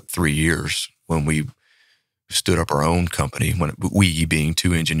 call it 3 years, when we stood up our own company. When we being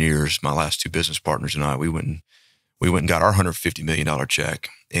 2 engineers, my last 2 business partners and I, we went and got our $150 million check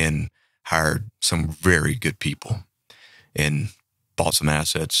and hired some very good people and bought some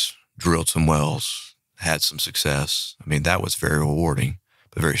assets, drilled some wells, had some success. I mean, that was very rewarding,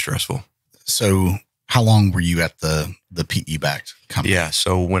 but very stressful. So how long were you at the PE-backed company? Yeah.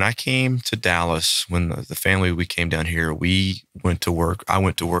 So when I came to Dallas, when the family, we came down here, we went to work. I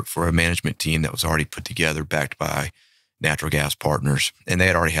went to work for a management team that was already put together, backed by natural gas partners. And they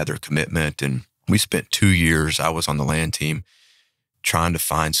had already had their commitment. And we spent 2 years, I was on the land team, trying to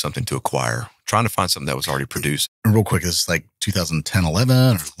find something to acquire, trying to find something that was already produced. And real quick, this is like 2010, 11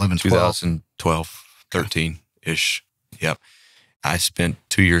 or 11, 12? 2012, 13-ish. Yep. I spent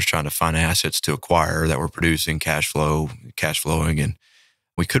 2 years trying to find assets to acquire that were producing cash flowing, and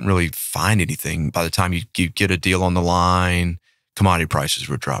we couldn't really find anything. By the time you get a deal on the line, commodity prices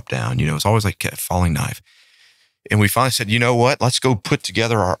would drop down. It's always like a falling knife. And we finally said, you know what? Let's go put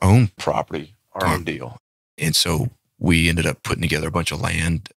together our own property, our own deal. And so we ended up putting together a bunch of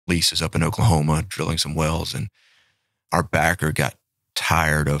land leases up in Oklahoma, drilling some wells, and our backer got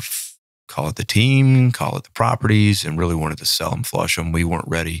tired of, call it the team, call it the properties, and really wanted to sell them, flush them. We weren't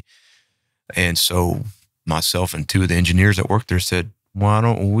ready. And so myself and 2 of the engineers that worked there said, why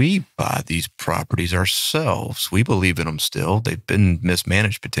don't we buy these properties ourselves? We believe in them still. They've been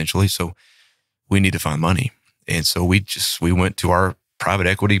mismanaged potentially, so we need to find money. And so we went to our private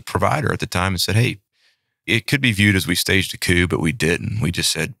equity provider at the time and said, hey, it could be viewed as we staged a coup, but we didn't. We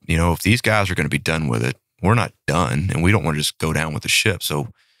just said, if these guys are going to be done with it, we're not done, and we don't want to just go down with the ship. So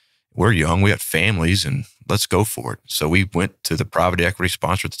we're young, we have families, and let's go for it. So we went to the private equity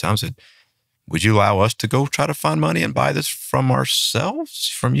sponsor at the time and said, would you allow us to go try to find money and buy this from ourselves,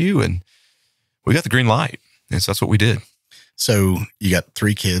 from you? And we got the green light. And so that's what we did. So you got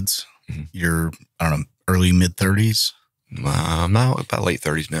 3 kids. Mm-hmm. You're, I don't know, early, mid-30s? I'm now about late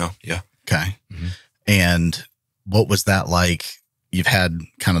 30s now. Yeah. Okay. Mm-hmm. And what was that like? You've had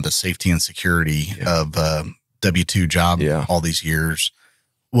kind of the safety and security of W-2 job all these years.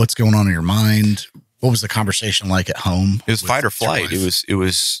 What's going on in your mind? What was the conversation like at home? It was fight or flight. It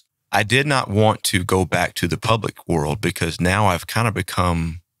was, I did not want to go back to the public world because now I've kind of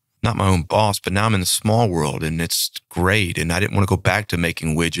become not my own boss, but now I'm in the small world and it's great. And I didn't want to go back to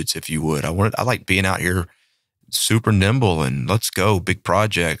making widgets, if you would. I like being out here super nimble and let's go, big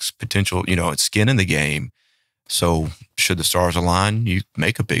projects, potential, it's skin in the game. So should the stars align, you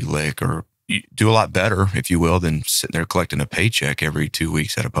make a big lick or you do a lot better, if you will, than sitting there collecting a paycheck every 2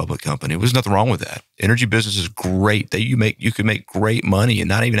 weeks at a public company. There's nothing wrong with that. Energy business is great. You can make great money and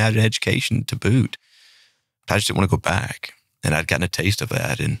not even have an education to boot. I just didn't want to go back. And I'd gotten a taste of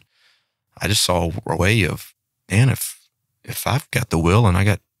that. And I just saw a way of, man, if I've got the will and I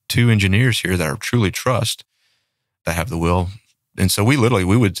got two engineers here that I truly trust that have the will. And so we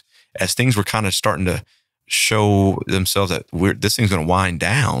would, as things were kind of starting to show themselves that this thing's going to wind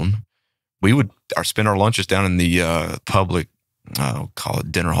down, we would spend our lunches down in the public, call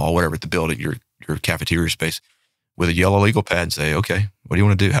it dinner hall, whatever, at the building, your cafeteria space, with a yellow legal pad and say, okay, what do you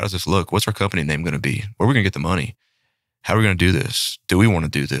want to do? How does this look? What's our company name going to be? Where are we going to get the money? How are we going to do this? Do we want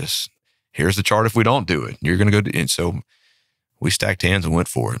to do this? Here's the chart if we don't do it. You're going to go. And so we stacked hands and went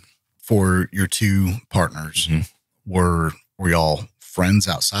for it. For your two partners, were y'all friends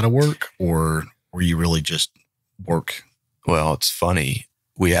outside of work, or were you really just work? Well, it's funny.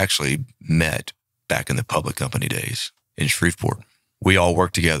 We actually met back in the public company days in Shreveport. We all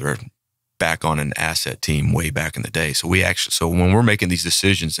worked together back on an asset team way back in the day. So when we're making these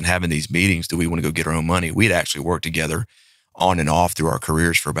decisions and having these meetings, do we want to go get our own money? We'd actually worked together on and off through our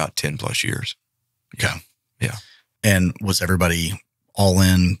careers for about 10 plus years. Okay. Yeah. And was everybody all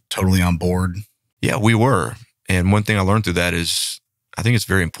in, totally on board? Yeah, we were. And one thing I learned through that is I think it's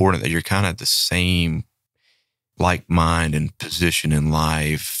very important that you're kind of the same like mind and position in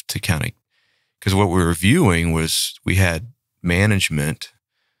life to kind of, because what we were viewing was we had management,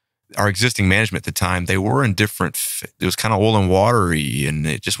 our existing management at the time, they were in different, it was kind of oil and watery and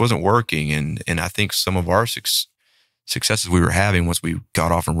it just wasn't working. And I think some of our successes we were having once we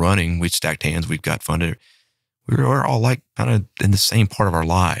got off and running, we'd stacked hands, we'd got funded. We were all like kind of in the same part of our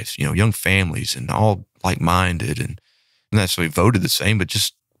lives, young families and all like-minded and not necessarily voted the same, but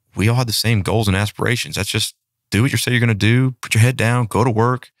just we all had the same goals and aspirations. That's just do what you say you're going to do, put your head down, go to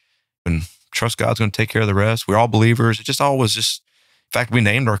work, and trust God's going to take care of the rest. We're all believers. It just all was just, in fact, we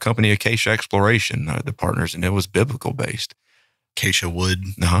named our company Acacia Exploration, the partners, and it was biblical based. Acacia Wood.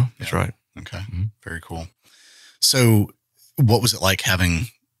 That's right. Okay. Mm-hmm. Very cool. So what was it like having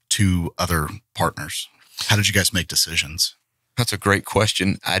two other partners? How did you guys make decisions? That's a great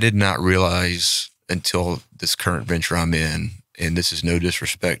question. I did not realize until this current venture I'm in, and this is no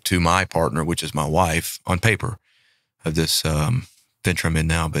disrespect to my partner, which is my wife on paper of this venture I'm in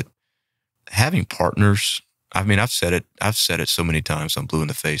now, but having partners, I mean, I've said it so many times, I'm blue in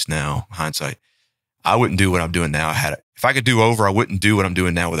the face now, hindsight. I wouldn't do what I'm doing now. If I could do over, I wouldn't do what I'm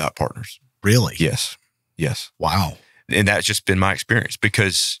doing now without partners. Really? Yes. Wow. And that's just been my experience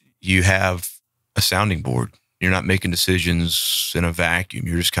because you have a sounding board. You're not making decisions in a vacuum.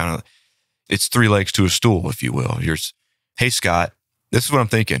 You're just kind of, it's three legs to a stool, if you will. Hey, Scott, this is what I'm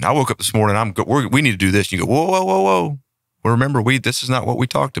thinking. I woke up this morning, we need to do this. And you go, whoa. Well, remember, this is not what we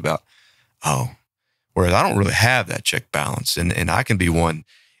talked about. Oh, whereas I don't really have that check balance. And I can be one,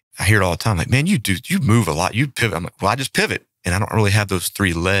 I hear it all the time, like, man, you move a lot, you pivot. I'm like, well, I just pivot. And I don't really have those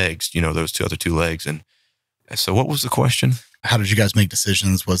three legs, those other two legs. And so what was the question? How did you guys make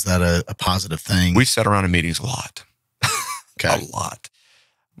decisions? Was that a positive thing? We sat around in meetings a lot. Okay. A lot.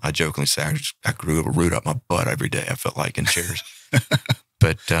 I jokingly say I grew a root up my butt every day, I felt like, in chairs.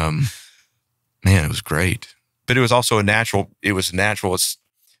 But man, it was great. But it was also natural.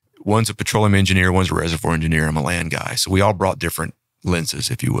 One's a petroleum engineer, one's a reservoir engineer. I'm a land guy. So we all brought different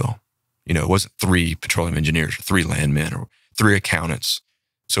lenses, if you will. It wasn't three petroleum engineers or three landmen or three accountants.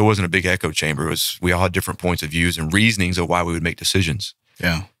 So it wasn't a big echo chamber. We all had different points of views and reasonings of why we would make decisions.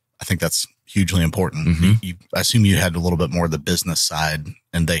 Yeah. I think that's hugely important. Mm-hmm. I assume you had a little bit more of the business side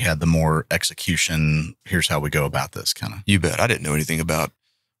and they had the more execution. Here's how we go about this kind of. You bet. I didn't know anything about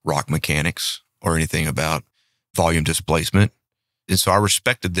rock mechanics or anything about volume displacement. And so I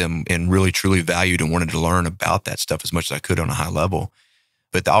respected them and really, truly valued and wanted to learn about that stuff as much as I could on a high level.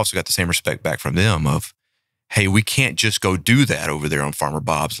 But I also got the same respect back from them of, hey, we can't just go do that over there on Farmer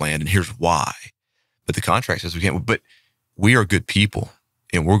Bob's land, and here's why. But the contract says we can't. But we are good people,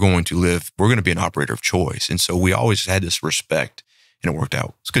 and we're going to be an operator of choice. And so we always had this respect, and it worked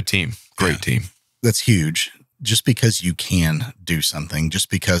out. It's a good team, great team. That's huge. Just because you can do something, just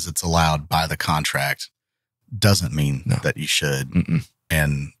because it's allowed by the contract, doesn't mean that you should. Mm-mm.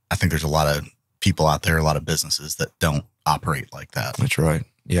 And I think there's a lot of people out there, a lot of businesses that don't operate like that. That's right.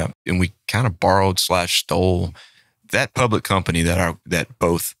 Yeah. And we kind of borrowed/stole that public company that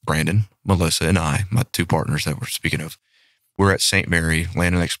both Brandon, Melissa, and I, my two partners that we're speaking of, we're at St. Mary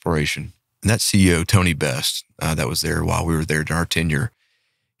Land and Exploration. And that CEO, Tony Best, that was there while we were there during our tenure,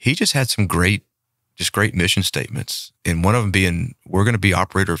 he just had some great mission statements. And one of them being, we're going to be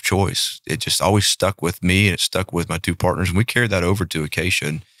operator of choice. It just always stuck with me and it stuck with my two partners. And we carried that over to Acacia.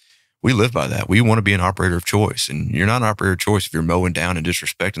 And we live by that. We want to be an operator of choice. And you're not an operator of choice if you're mowing down and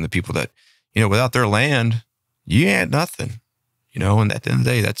disrespecting the people that, without their land, you ain't nothing, and at the end of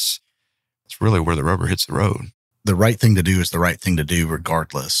the day, that's really where the rubber hits the road. The right thing to do is the right thing to do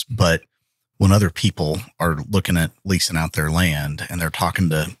regardless. But when other people are looking at leasing out their land and they're talking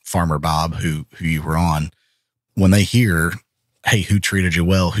to Farmer Bob, who you were on, when they hear, hey, who treated you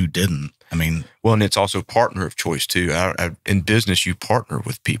well, who didn't? I mean, well, and it's also partner of choice too. In business, you partner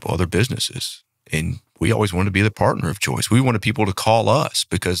with people, other businesses, and we always wanted to be the partner of choice. We wanted people to call us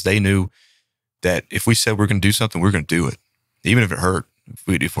because they knew that if we said we're going to do something, we're going to do it, even if it hurt.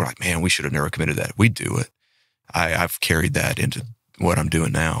 If we're like, man, we should have never committed that, we'd do it. I've carried that into what I'm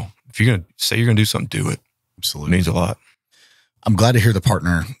doing now. If you're going to say you're going to do something, do it. Absolutely. It means a lot. I'm glad to hear the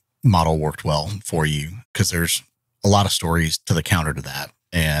partner model worked well for you, because there's a lot of stories to the counter to that.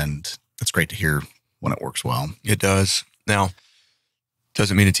 And it's great to hear when it works well. It does. Now,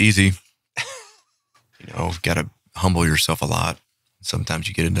 doesn't mean it's easy. Got to humble yourself a lot. Sometimes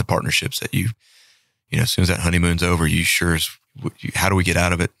you get into partnerships that as soon as that honeymoon's over, how do we get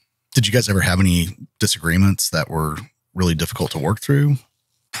out of it? Did you guys ever have any disagreements that were really difficult to work through?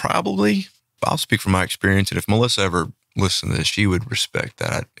 Probably. I'll speak from my experience. And if Melissa ever listened to this, she would respect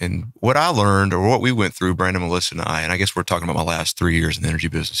that. And what I learned, or what we went through, Brandon, Melissa, and I guess we're talking about my last 3 years in the energy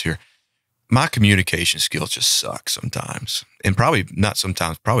business here, my communication skills just suck sometimes. And probably not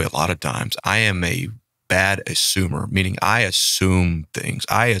sometimes, probably a lot of times. I am a bad assumer, meaning I assume things.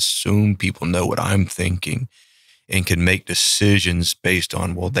 I assume people know what I'm thinking and can make decisions based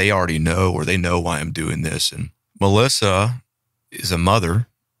on, well, they already know, or they know why I'm doing this. And Melissa is a mother,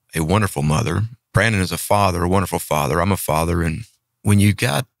 a wonderful mother. Brandon is a father, a wonderful father. I'm a father. And when you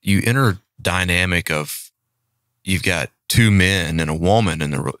enter dynamic of, you've got two men and a woman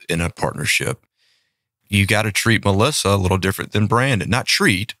in a partnership, you got to treat Melissa a little different than Brandon. Not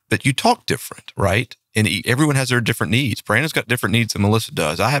treat, but you talk different, right? And everyone has their different needs. Brandon's got different needs than Melissa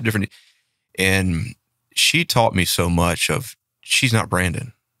does. I have different needs. And she taught me so much of, she's not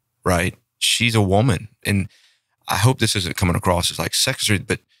Brandon, right? She's a woman. And I hope this isn't coming across as like sexist,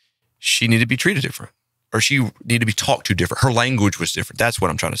 but she needed to be treated different, or she needed to be talked to different. Her language was different. That's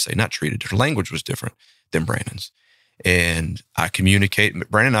what I'm trying to say, not treated. Her language was different than Brandon's. And I communicate.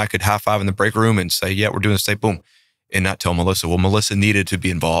 Brandon and I could high five in the break room and say, yeah, we're doing this thing, boom. And not tell Melissa, well, Melissa needed to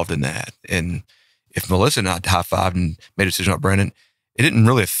be involved in that. And if Melissa and I high fived and made a decision about Brandon, it didn't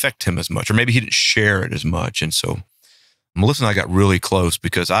really affect him as much, or maybe he didn't share it as much. And so Melissa and I got really close,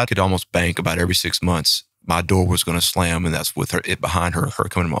 because I could almost bank about every 6 months my door was going to slam, and that's with it behind her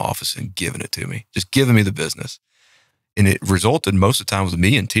coming to my office and giving it to me, just giving me the business. And it resulted most of the time with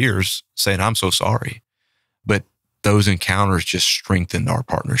me in tears saying, I'm so sorry. But those encounters just strengthened our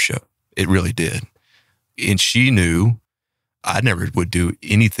partnership. It really did. And she knew I never would do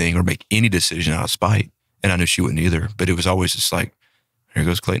anything or make any decision out of spite. And I knew she wouldn't either. But it was always just like, here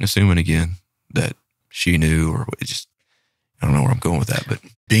goes Clayton assuming again that she knew, or it just, I don't know where I'm going with that. But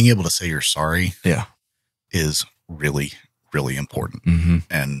being able to say you're sorry, yeah, is really, really important. Mm-hmm.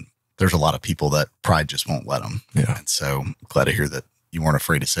 And there's a lot of people that pride just won't let them. Yeah. And so I'm glad to hear that you weren't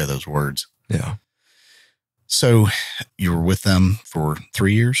afraid to say those words. Yeah. So you were with them for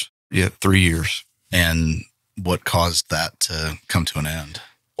 3 years? Yeah, 3 years. And what caused that to come to an end?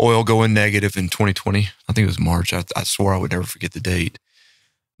 Oil going negative in 2020. I think it was March. I swore I would never forget the date.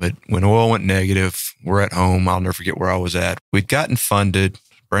 But when oil went negative, we're at home. I'll never forget where I was at. We'd gotten funded.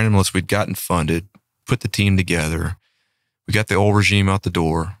 Brandon and Melissa, we'd gotten funded, put the team together. We got the old regime out the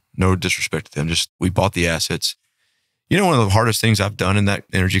door. No disrespect to them. Just, we bought the assets. One of the hardest things I've done in that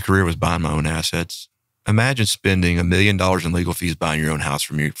energy career was buying my own assets. Imagine spending $1 million in legal fees buying your own house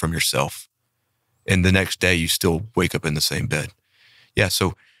from yourself. And the next day you still wake up in the same bed. Yeah.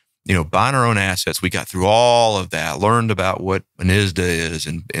 So, buying our own assets, we got through all of that, learned about what an ISDA is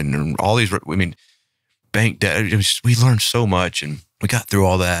and all these, bank debt. We learned so much, and we got through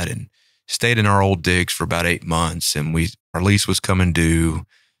all that and stayed in our old digs for about 8 months. And our lease was coming due,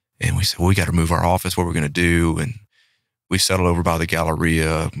 and we said, well, we got to move our office. What we're going to do. And we settled over by the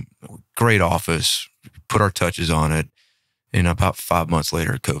Galleria, great office, put our touches on it. And about 5 months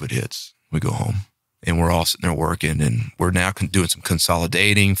later, COVID hits. We go home. And we're all sitting there working, and we're now doing some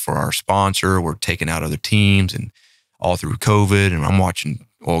consolidating for our sponsor. We're taking out other teams, and all through COVID, and I'm watching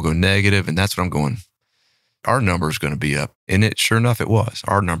oil go negative, and that's what I'm going, our number is going to be up. And sure enough, it was.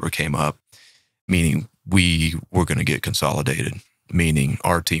 Our number came up, meaning we were going to get consolidated, meaning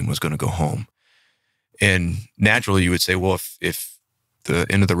our team was going to go home. And naturally, you would say, well, if the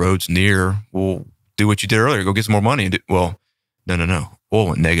end of the road's near, we'll do what you did earlier, go get some more money. Well, no. Oil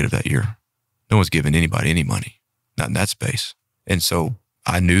went negative that year. No one's giving anybody any money, not in that space. And so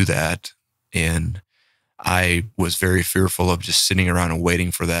I knew that, and I was very fearful of just sitting around and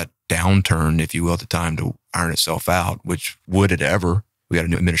waiting for that downturn, if you will, at the time to iron itself out, which would it ever? We got a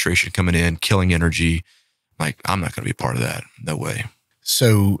new administration coming in, killing energy. Like, I'm not going to be a part of that. No way.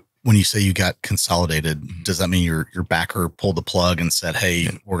 So When you say you got consolidated, does that mean your backer pulled the plug and said, hey,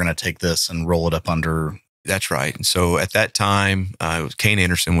 we're going to take this and roll it up under? That's right. And so at that time, Kane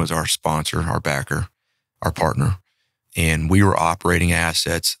Anderson was our sponsor, our backer, our partner. And we were operating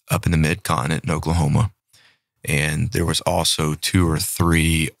assets up in the mid-continent in Oklahoma. And there was also 2 or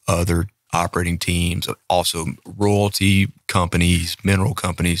 3 other operating teams, also royalty companies, mineral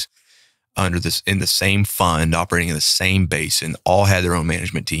companies under this in the same fund, operating in the same basin, all had their own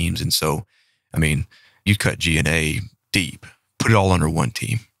management teams. And so, I mean, you cut G&A deep, put it all under one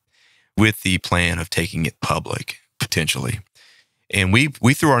team with the plan of taking it public potentially. And we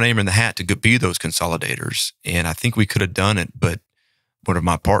threw our name in the hat to be those consolidators. And I think we could have done it, but one of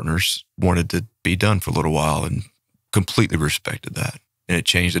my partners wanted to be done for a little while and completely respected that. And it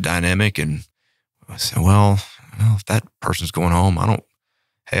changed the dynamic. And I said, well, if that person's going home,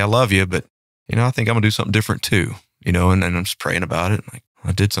 hey, I love you, but, I think I'm going to do something different too, and I'm just praying about it. Like,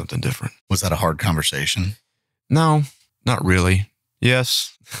 I did something different. Was that a hard conversation? No, not really.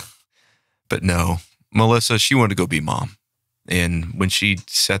 Yes, but no. Melissa, she wanted to go be mom. And when she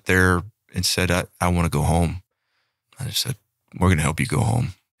sat there and said, I want to go home, I just said, we're going to help you go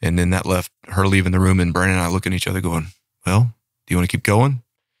home. And then that left her leaving the room, and Brandon and I looking at each other going, well, do you want to keep going?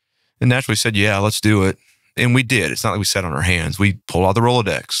 And naturally said, yeah, let's do it. And we did. It's not like we sat on our hands. We pulled out the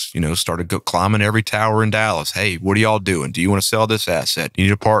Rolodex, started climbing every tower in Dallas. Hey, what are y'all doing? Do you want to sell this asset? You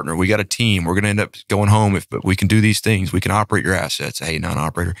need a partner. We got a team. We're going to end up going home but we can do these things. We can operate your assets. Hey,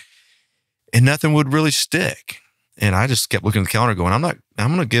 non-operator. And nothing would really stick. And I just kept looking at the calendar going, I'm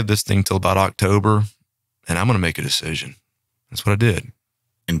going to give this thing till about October, and I'm going to make a decision. That's what I did.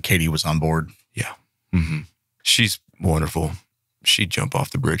 And Katie was on board? Yeah. Mm-hmm. She's wonderful. She'd jump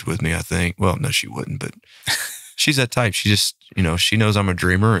off the bridge with me, I think. Well, no, she wouldn't, but she's that type. She just, she knows I'm a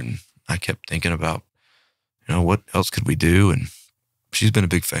dreamer, and I kept thinking about, what else could we do? And she's been a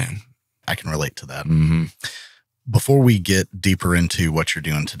big fan. I can relate to that. Mm-hmm. Before we get deeper into what you're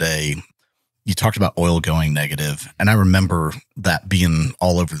doing today, you talked about oil going negative, and I remember that being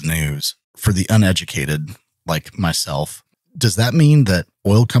all over the news. For the uneducated like myself, does that mean that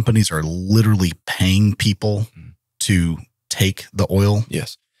oil companies are literally paying people to take the oil?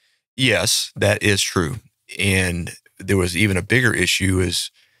 Yes. Yes, that is true. And there was even a bigger issue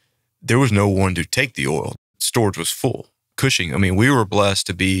is there was no one to take the oil. Storage was full. Cushing, we were blessed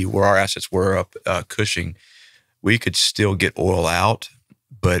to be where our assets were up Cushing. We could still get oil out,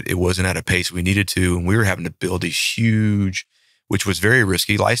 but it wasn't at a pace we needed to. And we were having to build these huge, which was very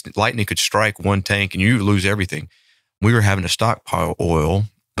risky. Lightning could strike one tank and you lose everything. We were having to stockpile oil,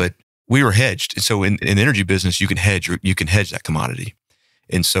 but we were hedged. And so in the energy business, you can hedge that commodity.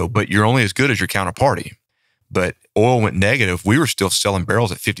 And so, but you're only as good as your counterparty. But oil went negative. We were still selling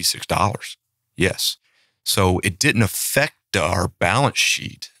barrels at $56. Yes. So it didn't affect our balance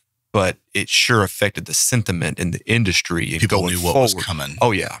sheet, but it sure affected the sentiment in the industry. And people knew what was coming.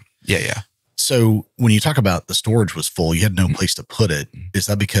 Oh, yeah. Yeah. So when you talk about the storage was full, you had no place to put it. Is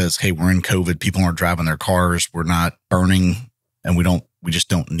that because, hey, we're in COVID, people aren't driving their cars, we're not burning, and we just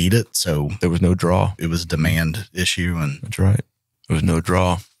don't need it? So there was no draw. It was a demand issue. And that's right. There was no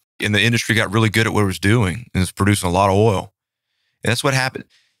draw. And the industry got really good at what it was doing, and it's producing a lot of oil. And that's what happened.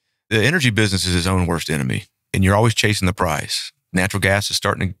 The energy business is its own worst enemy, and you're always chasing the price. Natural gas is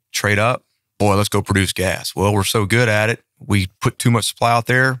starting to trade up. Boy, let's go produce gas. Well, we're so good at it. We put too much supply out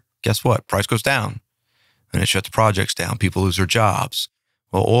there. Guess what? Price goes down, and it shuts projects down. People lose their jobs.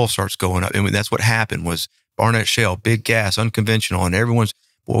 Well, oil starts going up. And that's what happened was Barnett Shale, big gas, unconventional, and everyone's,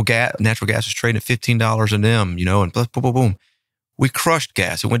 natural gas is trading at $15 an M, and boom, boom, boom. We crushed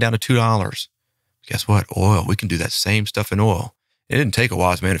gas. It went down to $2. Guess what? Oil. We can do that same stuff in oil. It didn't take a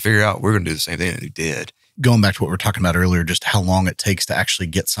while, man, to figure out we're going to do the same thing that we did. Going back to what we were talking about earlier, just how long it takes to actually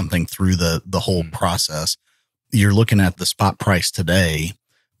get something through the whole process. You're looking at the spot price today,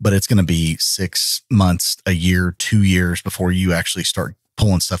 but it's going to be 6 months, a year, 2 years before you actually start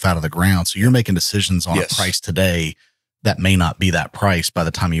pulling stuff out of the ground. So you're making decisions on a price today that may not be that price by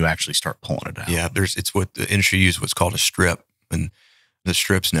the time you actually start pulling it out. Yeah, it's what the industry uses what's called a strip, and the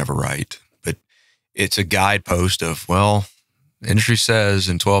strip's never right. But it's a guidepost of, well, the industry says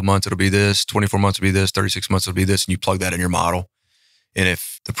in 12 months it'll be this, 24 months it'll be this, 36 months it'll be this, and you plug that in your model. And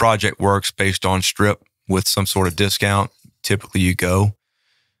if the project works based on strip with some sort of discount, typically you go.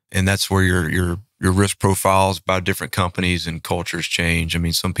 And that's where your risk profiles by different companies and cultures change.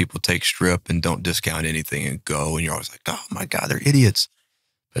 Some people take strip and don't discount anything and go, and you're always like, oh my God, they're idiots.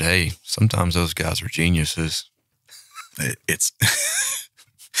 But hey, sometimes those guys are geniuses.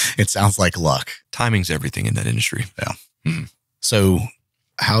 It sounds like luck. Timing's everything in that industry. Yeah. Mm-hmm. So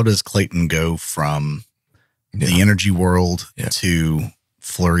how does Clayton go from the energy world to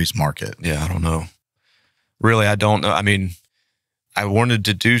Flurry's market. Yeah, I don't know. Really, I don't know. I mean, I wanted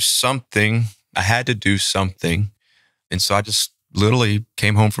to do something. I had to do something. And so I just literally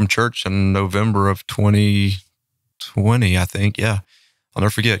came home from church in November of 2020, I think. Yeah. I'll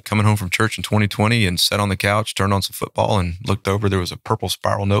never forget coming home from church in 2020 and sat on the couch, turned on some football and looked over. There was a purple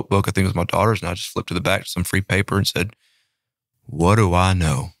spiral notebook. I think it was my daughter's. And I just flipped to the back, some free paper and said, what do I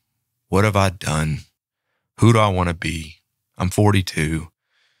know? What have I done? Who do I want to be? I'm 42.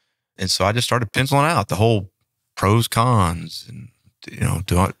 And so I just started penciling out the whole pros, cons, and,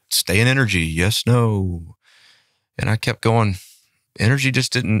 do I stay in energy? Yes, no. And I kept going. Energy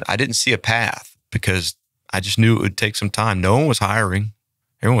I didn't see a path because I just knew it would take some time. No one was hiring.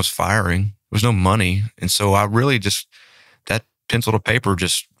 Everyone was firing. There was no money. And so I really that pencil to paper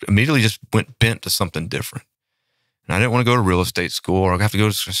just immediately just went bent to something different. And I didn't want to go to real estate school or I have to go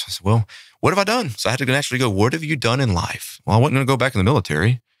to, I said, well, what have I done? So I had to actually go, what have you done in life? Well, I wasn't going to go back in the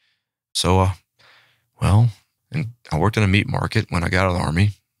military. So, and I worked in a meat market when I got out of the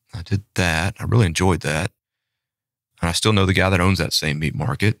Army. I did that. I really enjoyed that. And I still know the guy that owns that same meat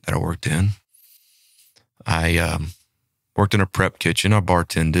market that I worked in. I worked in a prep kitchen. I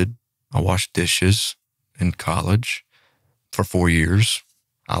bartended. I washed dishes in college for 4 years.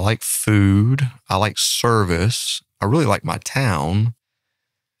 I like food. I like service. I really like my town.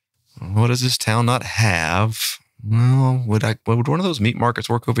 What does this town not have? Well, would one of those meat markets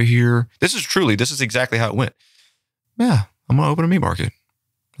work over here? This is exactly how it went. Yeah, I'm going to open a meat market.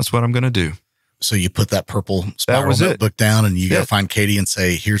 That's what I'm going to do. So you put that purple spiral notebook down and you go find Katie and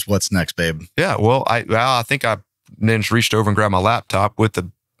say, here's what's next, babe. Yeah. Well, I think I then just reached over and grabbed my laptop with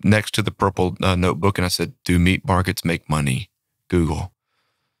next to the purple notebook. And I said, do meat markets make money? Google.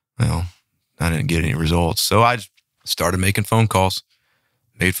 Well, I didn't get any results. So I started making phone calls,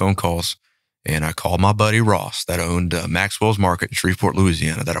 and I called my buddy Ross that owned Maxwell's Market in Shreveport,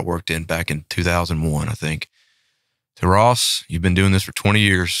 Louisiana that I worked in back in 2001, I think. To Ross, you've been doing this for 20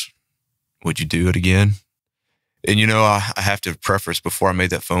 years. Would you do it again? And I have to preface before I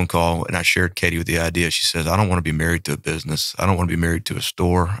made that phone call and I shared Katie with the idea. She says, I don't want to be married to a business. I don't want to be married to a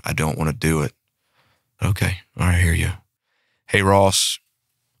store. I don't want to do it. Okay. All right, I hear you. Hey, Ross,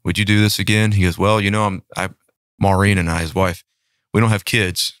 would you do this again? He goes, well, Maureen and I, his wife, we don't have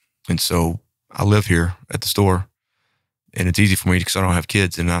kids. And so I live here at the store and it's easy for me because I don't have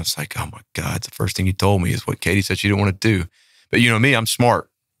kids. And I was like, oh my God, the first thing he told me is what Katie said she didn't want to do. But me, I'm smart.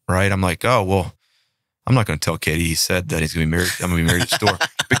 Right? I'm like, oh, well, I'm not going to tell Katie he said that he's going to be married. I'm going to be married at the store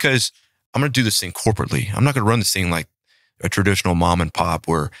because I'm going to do this thing corporately. I'm not going to run this thing like a traditional mom and pop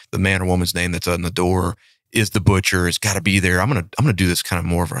where the man or woman's name that's on the door is the butcher. It's got to be there. I'm going to do this kind of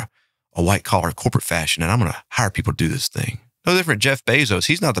more of a white collar corporate fashion. And I'm going to hire people to do this thing. No different. Jeff Bezos.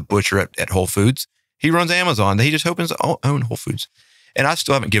 He's not the butcher at Whole Foods. He runs Amazon. He just opens his own Whole Foods. And I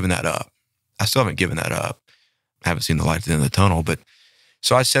still haven't given that up. I haven't seen the light at the end of the tunnel, but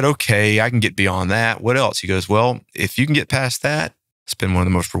so I said, okay, I can get beyond that. What else? He goes, well, if you can get past that, it's been one of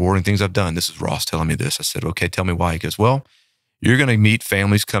the most rewarding things I've done. This is Ross telling me this. I said, okay, tell me why. He goes, well, you're going to meet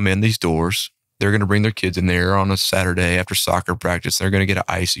families come in these doors. They're going to bring their kids in there on a Saturday after soccer practice. They're going to get an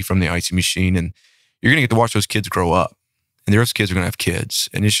icy from the icy machine and you're going to get to watch those kids grow up. And those kids are going to have kids.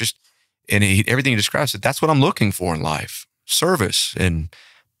 And it's just, everything he describes it, that's what I'm looking for in life. Service and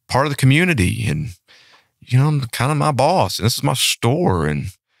part of the community and I'm kind of my boss and this is my store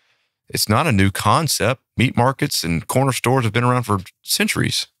and it's not a new concept. Meat markets and corner stores have been around for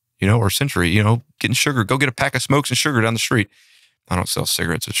centuries, getting sugar, go get a pack of smokes and sugar down the street. I don't sell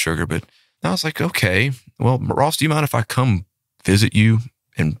cigarettes with sugar, but I was like, okay, well, Ross, do you mind if I come visit you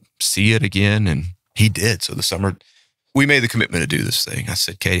and see it again? And he did. So the summer we made the commitment to do this thing. I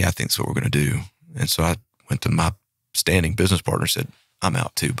said, Katie, I think that's what we're going to do. And so I went to my standing business partner and said, I'm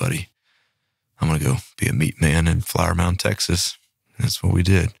out too, buddy. I'm going to go be a meat man in Flower Mound, Texas. And that's what we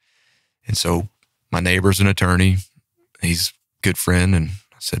did. And so my neighbor's an attorney. He's a good friend. And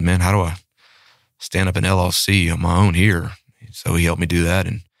I said, man, how do I stand up an LLC on my own here? So he helped me do that.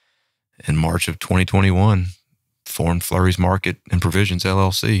 And in March of 2021, formed Flurry's Market and Provisions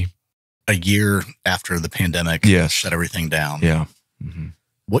LLC. A year after the pandemic shut everything down. Yeah. Mm-hmm.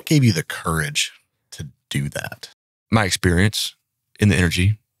 What gave you the courage to do that? My experience in the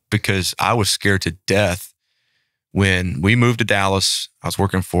energy, because I was scared to death when we moved to Dallas. I was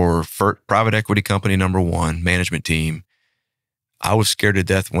working for private equity company number one, management team. I was scared to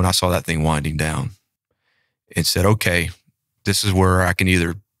death when I saw that thing winding down and said, okay, this is where I can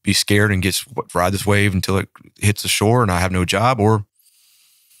either be scared and ride this wave until it hits the shore and I have no job, or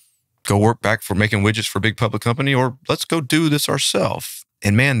go work back for making widgets for a big public company, or let's go do this ourselves.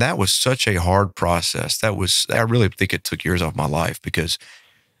 And man, that was such a hard process. I really think it took years off my life because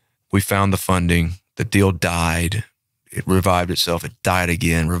we found the funding, the deal died, it revived itself, it died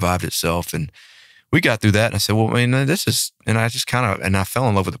again, revived itself. And we got through that. And I said, well, I mean, and I fell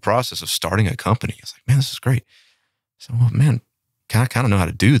in love with the process of starting a company. I was like, man, this is great. So, well, man, I kind of know how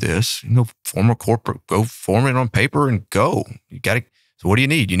to do this. Form a corporate, go form it on paper and go. So what do you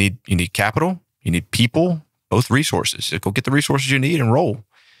need? You need capital, you need people, both resources. So go get the resources you need and roll.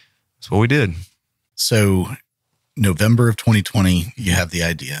 That's what we did. So November of 2020, you have the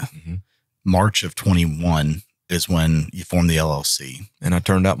idea. Mm-hmm. March of 21 is when you formed the LLC. And I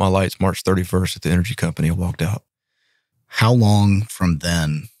turned out my lights March 31st at the energy company and walked out. How long from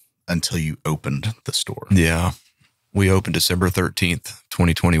then until you opened the store? Yeah. We opened December 13th,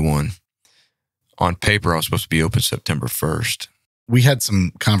 2021. On paper, I was supposed to be open September 1st. We had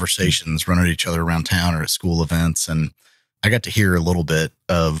some conversations running at each other around town or at school events, and I got to hear a little bit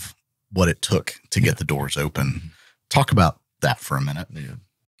of what it took to get the doors open. Mm-hmm. Talk about that for a minute. Yeah.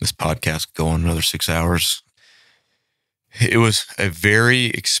 This podcast could go on another 6 hours. It was a very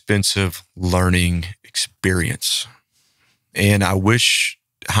expensive learning experience. And I wish,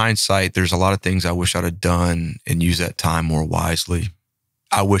 hindsight, there's a lot of things I wish I'd have done and used that time more wisely.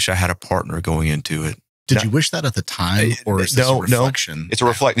 I wish I had a partner going into it. Did you wish that at the time, or is this a reflection? No,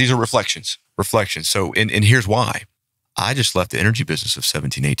 it's these are reflections. So, and here's why. I just left the energy business of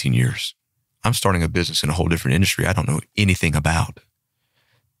 17, 18 years. I'm starting a business in a whole different industry I don't know anything about.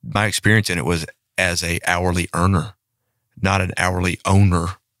 My experience in it was as a hourly earner, not an hourly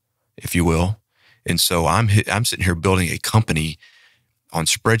owner, if you will. And so I'm sitting here building a company on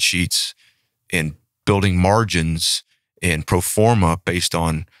spreadsheets and building margins and pro forma based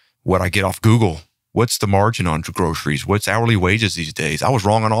on what I get off Google. What's the margin on groceries? What's hourly wages these days? I was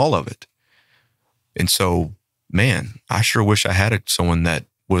wrong on all of it. And so, man, I sure wish I had someone that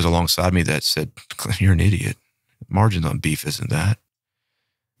was alongside me that said, you're an idiot. Margins on beef isn't that.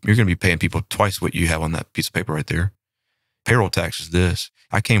 You're going to be paying people twice what you have on that piece of paper right there. Payroll tax is this.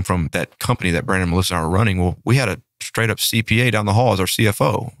 I came from that company that Brandon, Melissa, and I were running. Well, we had a straight up CPA down the hall as our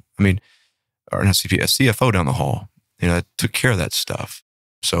CFO. I mean, or not CPA, a CFO down the hall. That took care of that stuff.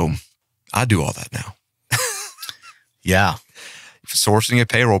 So I do all that now. Yeah. Sourcing a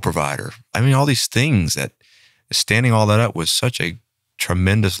payroll provider. I mean, all these things that standing all that up was such a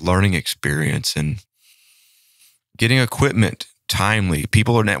tremendous learning experience, and getting equipment timely.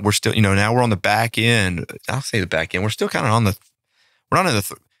 People are now, we're still, now we're on the back end. I'll say the back end. We're still kind of we're not in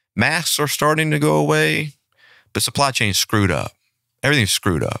masks are starting to go away, but supply chain's screwed up. Everything's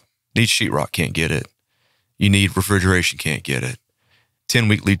screwed up. Need sheetrock, can't get it. You need refrigeration, can't get it.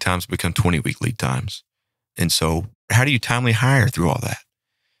 10-week lead times become 20-week lead times. And so how do you timely hire through all that?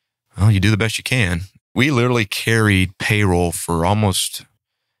 Well, you do the best you can. We literally carried payroll for almost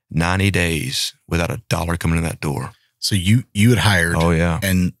 90 days without a dollar coming in that door. So you had hired. Oh, yeah.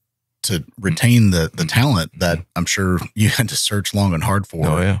 And to retain the talent that I'm sure you had to search long and hard for.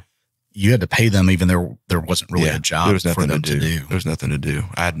 Oh, yeah. You had to pay them even though there wasn't really a job for them to do. There was nothing to do.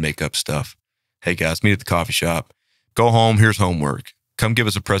 I had to make up stuff. Hey, guys, meet at the coffee shop. Go home. Here's homework. Come give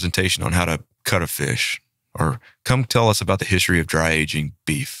us a presentation on how to cut a fish, or come tell us about the history of dry aging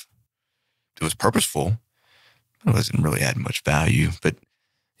beef. It was purposeful. It wasn't really adding much value, but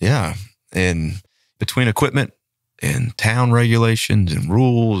yeah. And between equipment and town regulations and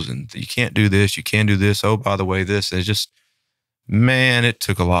rules, and you can't do this, you can do this. Oh, by the way, this is just, man, it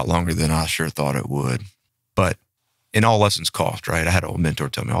took a lot longer than I sure thought it would. But in all lessons cost, right? I had a mentor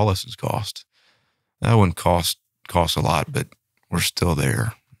tell me all lessons cost. That wouldn't cost a lot, but we're still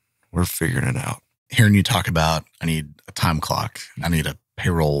there. We're figuring it out. Hearing you talk about, I need a time clock, I need a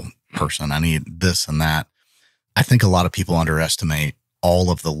payroll person, I need this and that. I think a lot of people underestimate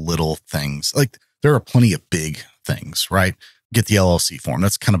all of the little things. Like, there are plenty of big things, right? Get the LLC form.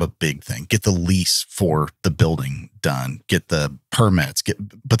 That's kind of a big thing. Get the lease for the building done. Get the permits.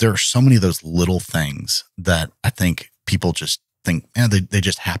 But there are so many of those little things that I think people just think, they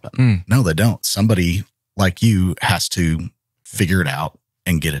just happen. No, they don't. Somebody like you has to figure it out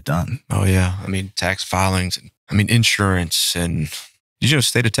and get it done. Oh, yeah. I mean, tax filings, insurance. And the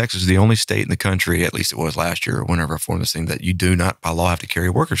state of Texas is the only state in the country, at least it was last year or whenever I formed this thing, that you do not by law have to carry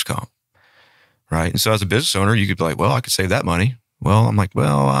workers' comp. Right. And so as a business owner, you could be like, well, I could save that money. Well, I'm like,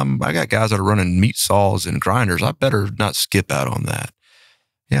 well, I got guys that are running meat saws and grinders. I better not skip out on that.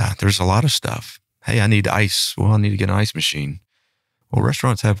 Yeah, there's a lot of stuff. Hey, I need ice. Well, I need to get an ice machine. Well,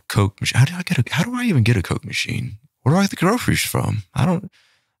 restaurants have Coke machine. How do I even get a Coke machine? Where do I get the groceries from?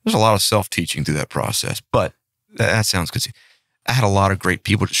 There's a lot of self-teaching through that process, but that sounds good. I had a lot of great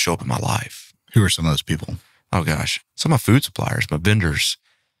people to show up in my life. Who are some of those people? Oh gosh. Some of my food suppliers, my vendors,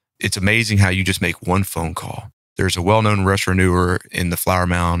 it's amazing how you just make one phone call. There's a well-known restaurateur in the Flower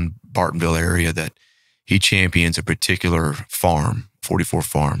Mound, Bartonville area that he champions a particular farm, 44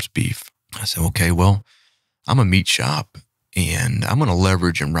 Farms beef. I said, okay, well, I'm a meat shop and I'm going to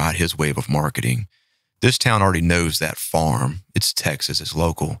leverage and ride his wave of marketing. This town already knows that farm. It's Texas, it's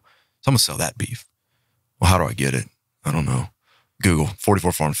local. So I'm going to sell that beef. Well, how do I get it? I don't know. Google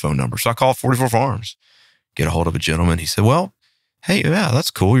 44 Farms phone number. So I call 44 Farms, get a hold of a gentleman. He said, well, hey, yeah, that's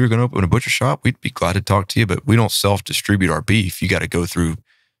cool. You're going to open a butcher shop. We'd be glad to talk to you, but we don't self-distribute our beef. You got to go through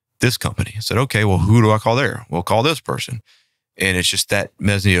this company. I said, okay, well, who do I call there? Well, call this person. And it's just that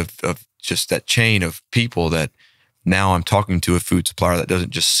messy of just that chain of people that now I'm talking to a food supplier that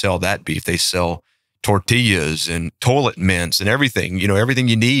doesn't just sell that beef. They sell tortillas and toilet mints and everything, everything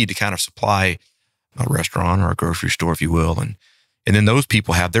you need to kind of supply a restaurant or a grocery store, if you will. And then those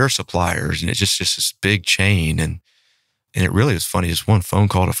people have their suppliers, and it's just this big chain. And it really is funny. Just one phone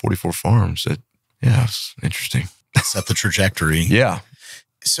call to 44 Farms. It's interesting. Set the trajectory. Yeah.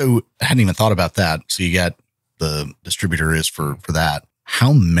 So I hadn't even thought about that. So you got the distributor is for that.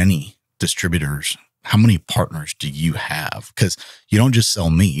 How many distributors, how many partners do you have? Because you don't just sell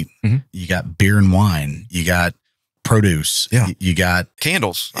meat. Mm-hmm. You got beer and wine. You got produce. Yeah. You got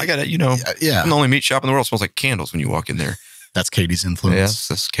candles. I got it. Yeah. I'm the only meat shop in the world that smells like candles when you walk in there. That's Katie's influence. Yes,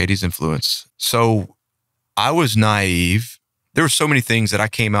 that's Katie's influence. So I was naive. There were so many things that I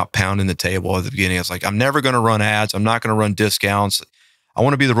came out pounding the table at the beginning. I was like, I'm never going to run ads. I'm not going to run discounts. I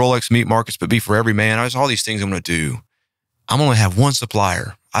want to be the Rolex Meat Markets, but be for every man. I was all these things I'm going to do. I'm going to have one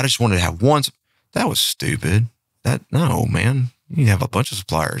supplier. I just wanted to have one. That was stupid. No, man. You need to have a bunch of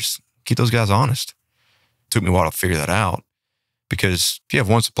suppliers. Keep those guys honest. It took me a while to figure that out, because if you have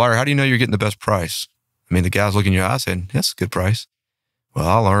one supplier, how do you know you're getting the best price? I mean, the guys looking in your eyes saying, that's a good price. Well,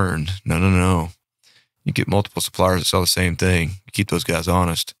 I learned, no. You get multiple suppliers that sell the same thing. You keep those guys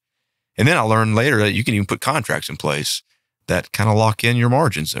honest. And then I learned later that you can even put contracts in place that kind of lock in your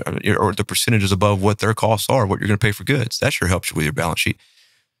margins or the percentages above what their costs are, what you're going to pay for goods. That sure helps you with your balance sheet.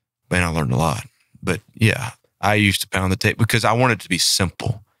 Man, I learned a lot. But yeah, I used to pound the tape because I wanted it to be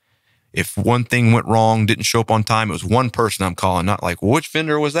simple. If one thing went wrong, didn't show up on time, it was one person I'm calling, not like, well, which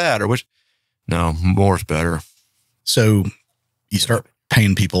vendor was that? No, more is better. So you start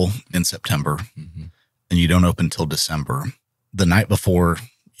paying people in September, mm-hmm. and you don't open until December. The night before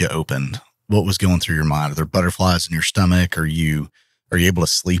you opened, what was going through your mind? Are there butterflies in your stomach? Are you able to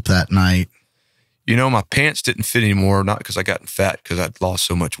sleep that night? My pants didn't fit anymore, not because I gotten fat, because I'd lost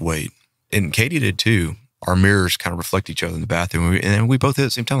so much weight. And Katie did too. Our mirrors kind of reflect each other in the bathroom. And then we both at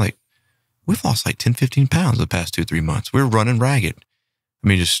the same time, like, we've lost like 10, 15 pounds in the past 2-3 months. We're running ragged. I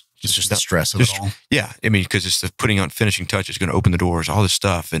mean, it's just the stress of it all. Yeah. I mean, because it's the putting on finishing touches, going to open the doors, all this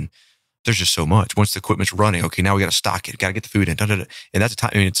stuff. And there's just so much. Once the equipment's running, okay, now we got to stock it, got to get the food in. And that's the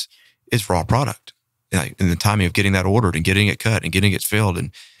time. I mean, it's raw product. And the timing of getting that ordered and getting it cut and getting it filled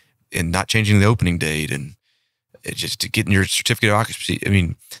and not changing the opening date and just getting your certificate of occupancy. I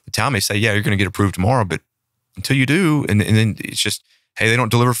mean, the town may say, yeah, you're going to get approved tomorrow, but until you do, and then it's just, hey, they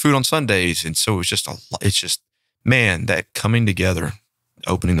don't deliver food on Sundays. And so it's just, man, that coming together,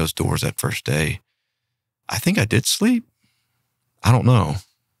 opening those doors that first day. I think I did sleep. I don't know.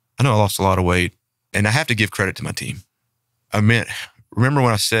 I know I lost a lot of weight, and I have to give credit to my team. Remember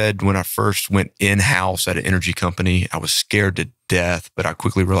when I said when I first went in-house at an energy company, I was scared to death, but I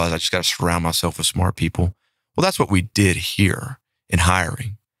quickly realized I just got to surround myself with smart people. Well, that's what we did here in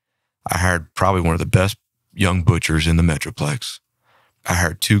hiring. I hired probably one of the best young butchers in the Metroplex. I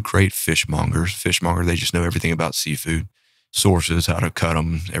hired 2 great fishmongers. They just know everything about seafood, sources, how to cut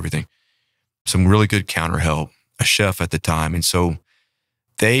them, everything. Some really good counter help, a chef at the time. And so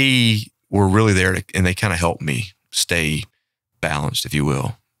they were really there and they kind of helped me stay balanced, if you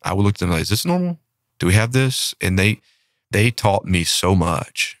will. I would look at them like, is this normal? Do we have this? And they taught me so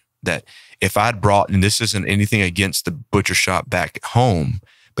much that if I'd brought, and this isn't anything against the butcher shop back at home,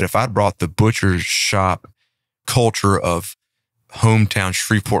 but if I'd brought the butcher shop culture of hometown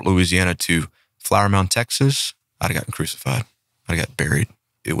Shreveport, Louisiana to Flower Mound, Texas, I'd have gotten crucified. I'd have got buried.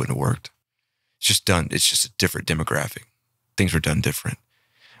 It wouldn't have worked. It's just done. It's just a different demographic. Things were done different.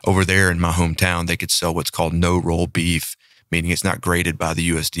 Over there in my hometown, they could sell what's called no-roll beef, meaning it's not graded by the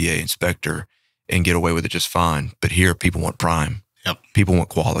USDA inspector, and get away with it just fine. But here, people want prime. Yep. People want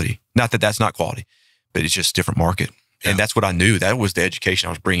quality. Not that that's not quality, but it's just a different market. Yep. And that's what I knew. That was the education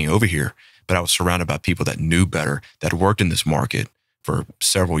I was bringing over here. But I was surrounded by people that knew better, that worked in this market for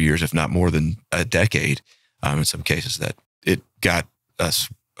several years, if not more than a decade. In some cases, that it got us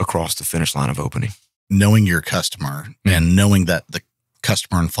across the finish line of opening. Knowing your customer and knowing that the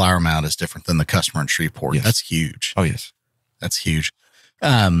customer in Flower Mound is different than the customer in Shreveport. Yes. That's huge. Oh, yes. That's huge.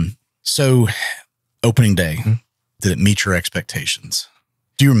 So opening day, did it meet your expectations?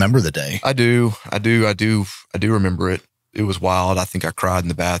 Do you remember the day? I do remember it. It was wild. I think I cried in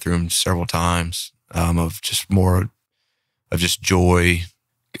the bathroom several times, of just joy.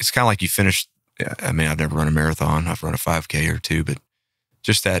 It's kind of like you finished. I mean, I've never run a marathon. I've run a 5K or two, but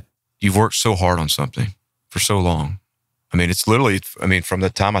just that you've worked so hard on something for so long. I mean, it's literally, from the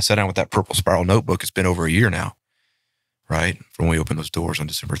time I sat down with that purple spiral notebook, it's been over a year now, right? From when we opened those doors on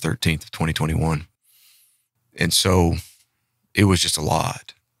December 13th of 2021. And so it was just a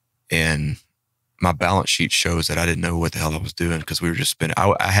lot. And my balance sheet shows that I didn't know what the hell I was doing, because we were just spending.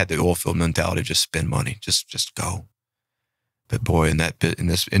 I had the oil field mentality of just spend money, just go. But boy, in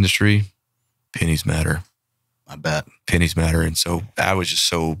this industry, pennies matter. I bet. Pennies matter. And so it was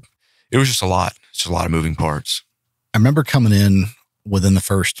just a lot. It's just a lot of moving parts. I remember coming in within the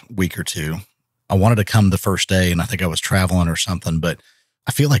first week or two. I wanted to come the first day, and I think I was traveling or something, but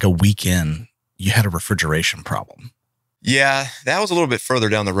I feel like a week in, you had a refrigeration problem. Yeah, that was a little bit further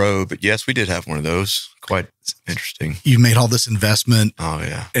down the road, but yes, we did have one of those. Quite interesting. You made all this investment. Oh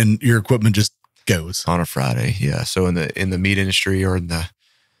yeah. And your equipment just goes. On a Friday, yeah. So in the meat industry, or in the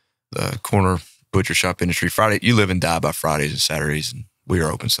corner butcher shop industry, Friday, you live and die by Fridays and Saturdays, and we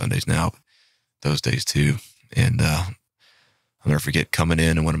are open Sundays now, but those days too. And I'll never forget coming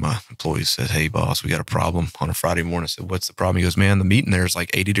in, and one of my employees said, "Hey boss, we got a problem," on a Friday morning. I said, "What's the problem?" He goes, "Man, the meat in there is like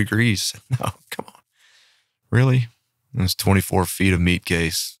 80 degrees. I said, "No, come on. Really?" And it was 24 feet of meat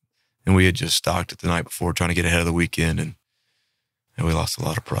case. And we had just stocked it the night before, trying to get ahead of the weekend. And we lost a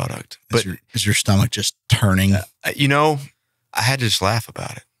lot of product. But is your stomach just turning? I had to just laugh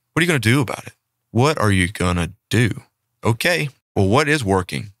about it. What are you going to do about it? What are you going to do? Okay. Well, what is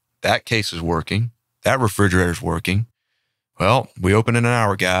working? That case is working. That refrigerator's working. Well, we open in an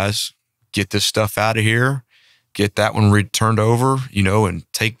hour, guys. Get this stuff out of here. Get that one returned over, and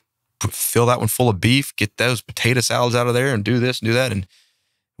fill that one full of beef. Get those potato salads out of there, and do this and do that. And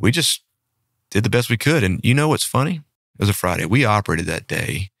we just did the best we could. And you know what's funny? It was a Friday. We operated that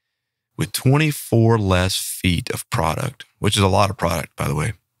day with 24 less feet of product, which is a lot of product, by the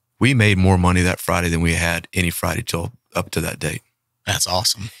way. We made more money that Friday than we had any Friday till up to that date. That's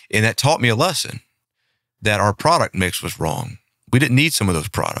awesome. And that taught me a lesson, that our product mix was wrong. We didn't need some of those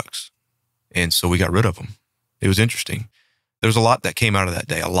products. And so we got rid of them. It was interesting. There was a lot that came out of that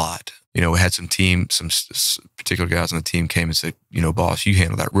day, a lot. We had some particular guys on the team came and said, boss, you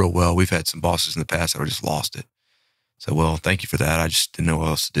handled that real well. We've had some bosses in the past that have just lost it. So, well, thank you for that. I just didn't know what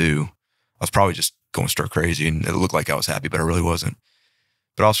else to do. I was probably just going stir crazy, and it looked like I was happy, but I really wasn't.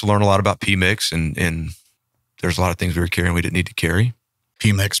 But I also learned a lot about P-Mix, and there's a lot of things we were carrying we didn't need to carry.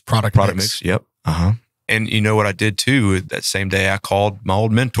 P-Mix, product mix. Yep. And you know what I did too? That same day, I called my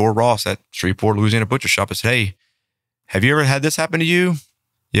old mentor, Ross, at Shreveport, Louisiana Butcher Shop. I said, "Hey, have you ever had this happen to you?"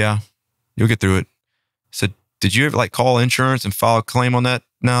 "Yeah, you'll get through it." I said, "Did you ever call insurance and file a claim on that?"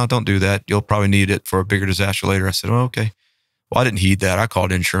 "No, don't do that. You'll probably need it for a bigger disaster later." I said, "Oh, okay." Well, I didn't heed that. I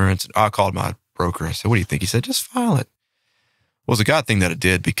called insurance. I called my broker. I said, "What do you think?" He said, "Just file it." Well, it was a God thing that it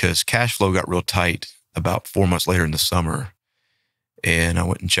did, because cash flow got real tight about 4 months later in the summer. And I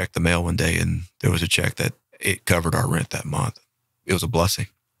went and checked the mail one day, and there was a check that it covered our rent that month. It was a blessing.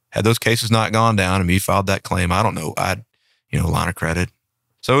 Had those cases not gone down and me filed that claim, I don't know, I'd, line of credit.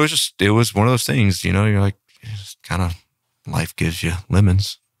 So it was one of those things, you're like, it's kind of, life gives you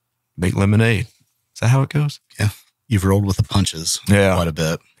lemons, make lemonade. Is that how it goes? Yeah. You've rolled with the punches quite a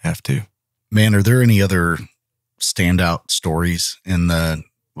bit. Have to. Man, are there any other standout stories in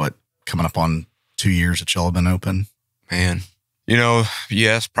coming up on 2 years that y'all have been open? Man,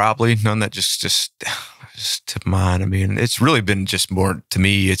 yes, probably none that just tip mind. I mean, it's really been just more, to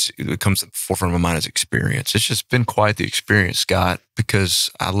me, it comes to the forefront of my mind as experience. It's just been quite the experience, Scott, because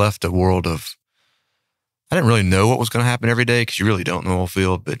I left a world of, I didn't really know what was going to happen every day, because you really don't know oil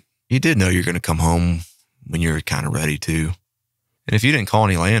field, but you did know you're going to come home when you're kind of ready to. And if you didn't call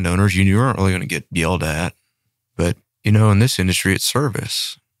any landowners, you weren't really going to get yelled at. But, in this industry, it's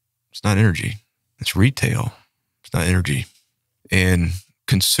service. It's not energy. It's retail. It's not energy. And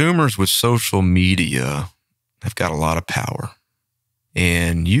consumers with social media have got a lot of power.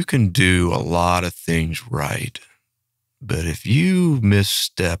 And you can do a lot of things right. But if you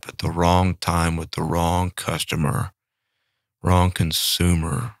misstep at the wrong time with the wrong customer, wrong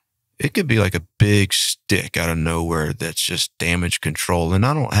consumer, it could be like a big stick out of nowhere that's just damage control. And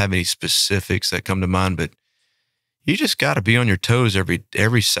I don't have any specifics that come to mind, but you just got to be on your toes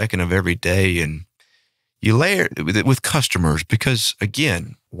every second of every day. And you layer it with customers, because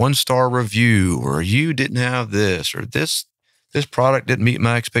again, 1-star review, or you didn't have this, or this this product didn't meet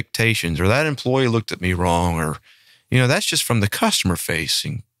my expectations, or that employee looked at me wrong, or, that's just from the customer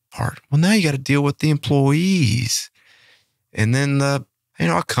facing part. Well, now you got to deal with the employees. And then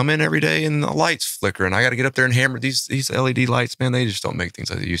I come in every day and the lights flicker and I got to get up there and hammer these LED lights, man. They just don't make things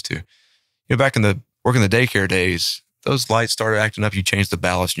like they used to. Back in the working the daycare days, those lights started acting up. You change the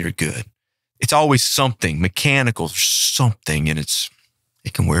ballast and you're good. It's always something mechanical, something, and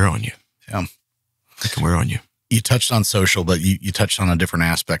it can wear on you. Yeah. It can wear on you. You touched on social, but you touched on a different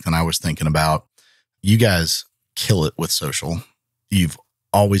aspect than I was thinking about. You guys kill it with social. You've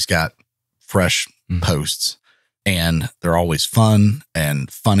always got fresh posts and they're always fun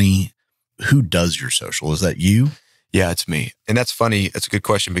and funny. Who does your social? Is that you? Yeah, it's me. And that's funny. That's a good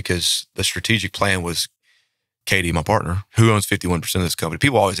question because the strategic plan was Katie, my partner, who owns 51% of this company.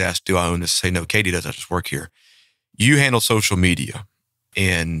 People always ask, do I own this? I say, no, Katie does. I just work here. You handle social media.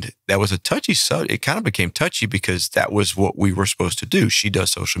 And that was a touchy subject. It kind of became touchy because that was what we were supposed to do. She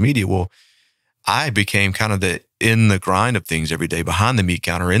does social media. Well, I became kind of in the grind of things every day, behind the meat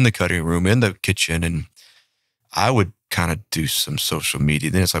counter, in the cutting room, in the kitchen. And I would kind of do some social media.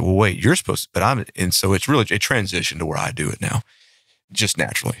 Then it's like, well, wait, you're supposed to, and so it's really a transition to where I do it now, just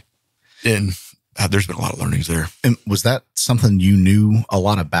naturally. And there's been a lot of learnings there. And was that something you knew a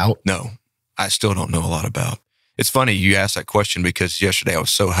lot about? No, I still don't know a lot about. It's funny you asked that question because yesterday I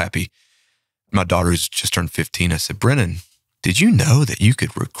was so happy. My daughter who's just turned 15, I said, Brennan, did you know that you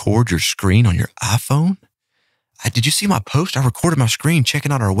could record your screen on your iPhone? Did you see my post? I recorded my screen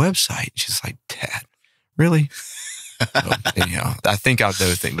checking out our website. She's like, Dad, really? So, anyhow, I think I'll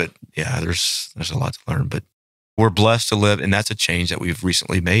do a thing, but yeah, there's a lot to learn, but we're blessed to live. And that's a change that we've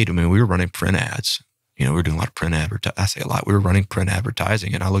recently made. I mean, we were running print ads, we were doing a lot of print advertising. I say a lot. We were running print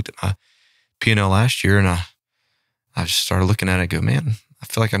advertising and I looked at my P&L last year and I just started looking at it and go, man, I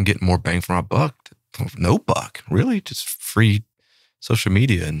feel like I'm getting more bang for my buck. No buck, really? Just free social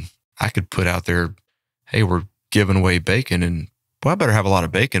media. And I could put out there, hey, we're giving away bacon and I better have a lot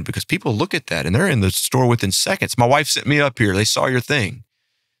of bacon because people look at that and they're in the store within seconds. My wife sent me up here. They saw your thing.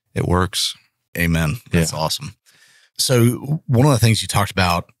 It works. Amen. That's awesome. So one of the things you talked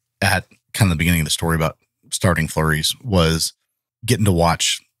about at kind of the beginning of the story about starting Flurries was getting to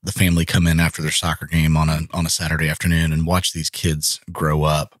watch the family come in after their soccer game on a Saturday afternoon and watch these kids grow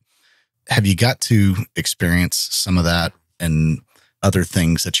up. Have you got to experience some of that and other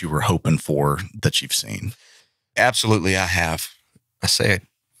things that you were hoping for that you've seen? Absolutely, I have. I say it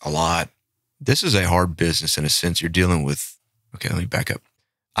a lot. This is a hard business in a sense. You're dealing with, okay, let me back up.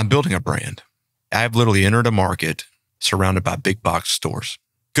 I'm building a brand. I've literally entered a market surrounded by big box stores.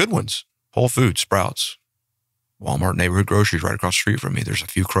 Good ones. Whole Foods, Sprouts, Walmart Neighborhood Groceries right across the street from me. There's a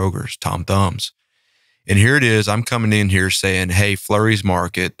few Krogers, Tom Thumbs. And here it is. I'm coming in here saying, hey, Flurry's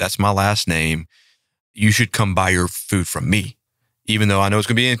Market, that's my last name. You should come buy your food from me. Even though I know it's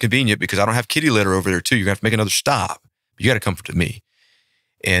going to be inconvenient because I don't have kitty litter over there too. You're going to have to make another stop. But you got to come to me.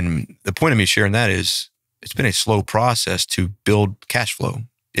 And the point of me sharing that is it's been a slow process to build cash flow.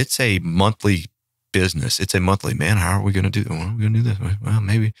 It's a monthly business. It's a monthly, man, how are we going to do this? Well, we're going to do this. Well,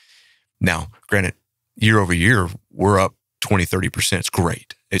 maybe. Now, granted, year over year, we're up 20, 30%. It's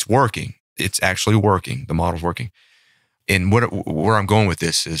great. It's working. It's actually working. The model's working. And where I'm going with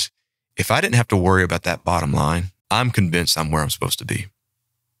this is if I didn't have to worry about that bottom line, I'm convinced I'm where I'm supposed to be.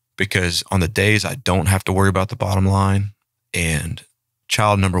 Because on the days I don't have to worry about the bottom line and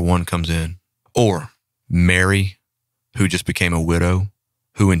child number one comes in, or Mary, who just became a widow,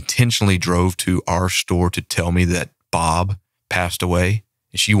 who intentionally drove to our store to tell me that Bob passed away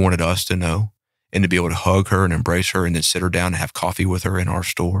and she wanted us to know and to be able to hug her and embrace her and then sit her down and have coffee with her in our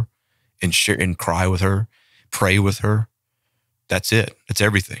store and share and cry with her, pray with her. That's it. It's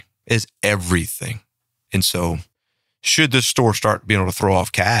everything. It's everything. And so should this store start being able to throw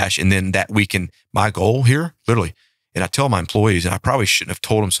off cash and then that we can, my goal here, literally, and I tell my employees, and I probably shouldn't have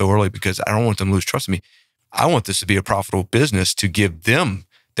told them so early because I don't want them to lose trust in me. I want this to be a profitable business to give them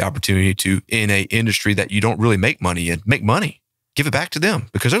the opportunity to, in a industry that you don't really make money in, make money. Give it back to them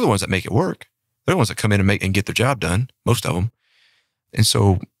because they're the ones that make it work. They're the ones that come in and get their job done, most of them. And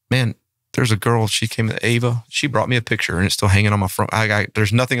so, man, there's a girl, she came in, Ava, she brought me a picture and it's still hanging on my front.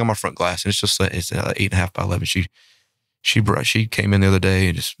 There's nothing on my front glass and it's just, it's 8.5 by 11. She came in the other day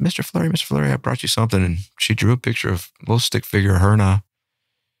and just, Mr. Flurry, I brought you something. And she drew a picture of a little stick figure of her and I.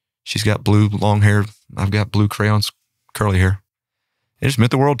 She's got blue long hair. I've got blue crayons, curly hair. It just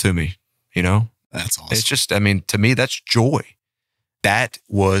meant the world to me, That's awesome. It's just, to me, that's joy. That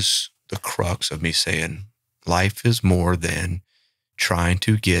was the crux of me saying life is more than trying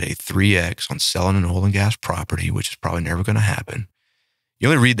to get a 3X on selling an oil and gas property, which is probably never going to happen. You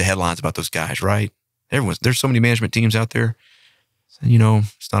only read the headlines about those guys, right? There's so many management teams out there. And, you know,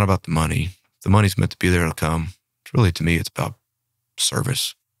 it's not about the money. The money's meant to be there to come. It's really, to me, it's about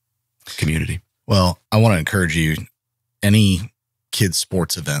service, community. Well, I want to encourage you, any kids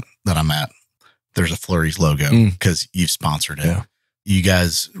sports event that I'm at, there's a Flurry's logo because you've sponsored it. Yeah. You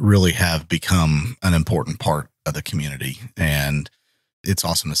guys really have become an important part of the community, and it's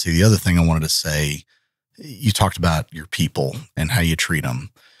awesome to see. The other thing I wanted to say, you talked about your people and how you treat them.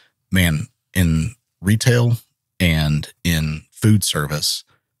 Man, in retail and in food service,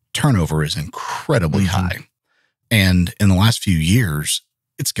 turnover is incredibly high. And in the last few years,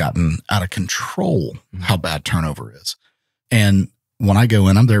 it's gotten out of control how bad turnover is. And when I go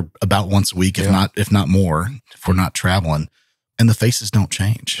in, I'm there about once a week, if not more, if we're not traveling, and the faces don't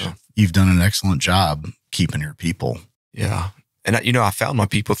change. Yeah. You've done an excellent job keeping your people. Yeah. And, you know, I found my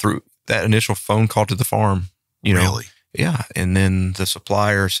people through that initial phone call to the farm, you know. Really? Yeah. And then the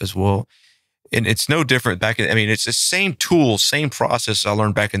supplier says, well, and it's no different back in, I mean, it's the same tools, same process I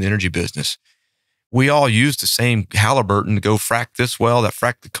learned back in the energy business. We all use the same Halliburton to go frack this well, that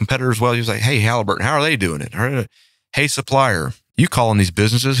frack the competitor's well. He was like, hey, Halliburton, how are they doing it? Hey, supplier, you calling these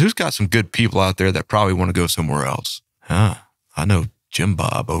businesses, who's got some good people out there that probably want to go somewhere else? I know Jim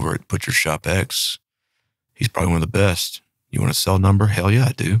Bob over at Butcher Shop X. He's probably one of the best. You want a cell number? Hell yeah,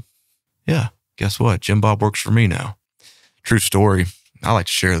 I do. Yeah, guess what? Jim Bob works for me now. True story. I like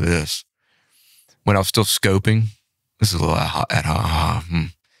to share this. When I was still scoping, this is a little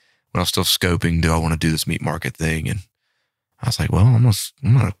when I was still scoping, do I want to do this meat market thing? And I was like, well, I'm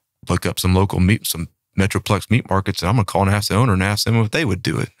gonna look up some local some Metroplex meat markets, and I'm gonna call and ask the owner and ask them if they would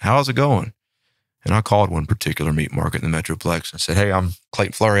do it. How's it going? And I called one particular meat market in the Metroplex and said, hey, I'm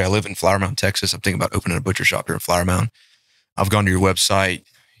Clayton Flurry. I live in Flower Mound, Texas. I'm thinking about opening a butcher shop here in Flower Mound. I've gone to your website.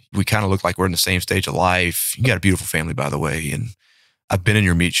 We kind of look like we're in the same stage of life. You got a beautiful family, by the way. And I've been in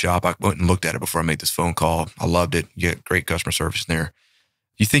your meat shop. I went and looked at it before I made this phone call. I loved it. You get great customer service in there.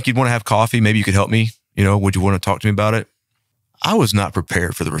 You think you'd want to have coffee? Maybe you could help me. You know, would you want to talk to me about it? I was not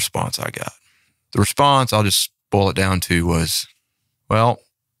prepared for the response I got. The response, I'll just boil it down to, was, well,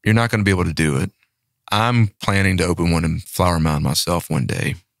 you're not going to be able to do it. I'm planning to open one in Flower Mound myself one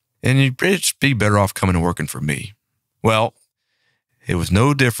day, and you'd just be better off coming and working for me. Well, it was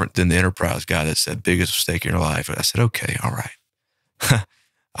no different than the enterprise guy that said, biggest mistake in your life. I said, okay, all right.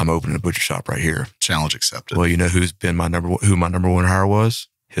 I'm opening a butcher shop right here. Challenge accepted. Well, you know who my number one hire was?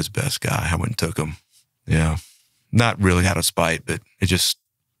 His best guy. I went and took him. Yeah. Not really out of spite, but it just,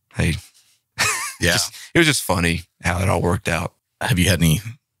 hey. Yeah. It was just funny how it all worked out. Have you had any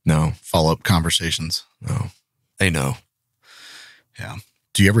No follow-up conversations? No. They know. Yeah.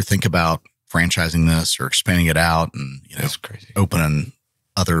 Do you ever think about franchising this or expanding it out and, you know, that's crazy, opening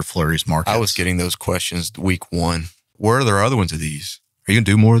other Flurry's markets? I was getting those questions week one. Where are there other ones of these? Are you going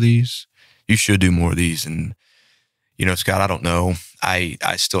to do more of these? You should do more of these. And, you know, Scott, I don't know. I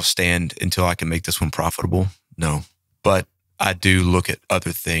still stand until I can make this one profitable. No. But I do look at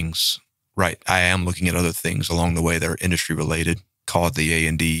other things, right? I am looking at other things along the way that are industry related. Call it the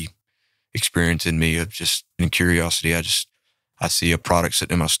A&D experience in me of just in curiosity. I see a product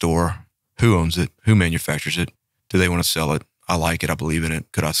sitting in my store. Who owns it? Who manufactures it? Do they want to sell it? I like it. I believe in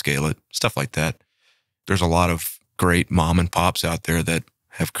it. Could I scale it? Stuff like that. There's a lot of great mom and pops out there that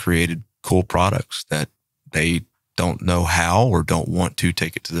have created cool products that they don't know how or don't want to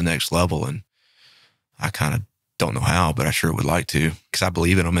take it to the next level. And I kind of don't know how, but I sure would like to because I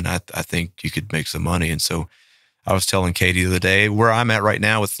believe in them and I think you could make some money. And so I was telling Katie the other day where I'm at right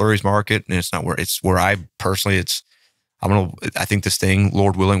now with Flurry's Market, and it's where I personally, I think this thing,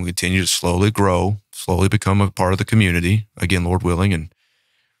 Lord willing, will continue to slowly grow, slowly become a part of the community again, Lord willing. And,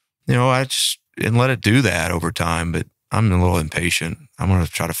 you know, and let it do that over time, but I'm a little impatient. I'm going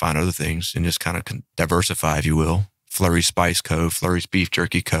to try to find other things and just kind of diversify, if you will. Flurry's Spice Co., Flurry's Beef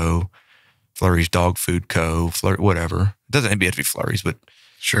Jerky Co., Flurry's Dog Food Co., Flurry, whatever. It doesn't have to be Flurry's, but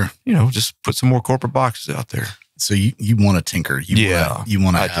sure, you know, just put some more corporate boxes out there. So you want to tinker. You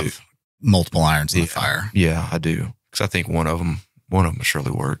want to have multiple irons in the fire. Yeah, I do. Because I think one of them will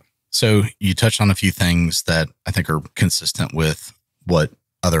surely work. So you touched on a few things that I think are consistent with what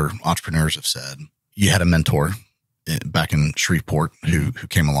other entrepreneurs have said. You had a mentor back in Shreveport who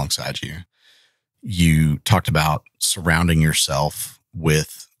came alongside you. You talked about surrounding yourself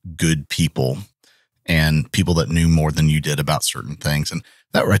with good people and people that knew more than you did about certain things. And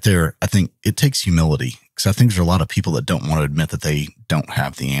that right there, I think it takes humility because I think there's a lot of people that don't want to admit that they don't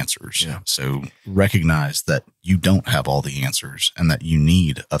have the answers. Yeah. So recognize that you don't have all the answers and that you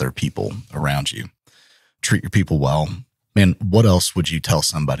need other people around you. Treat your people well. Man, what else would you tell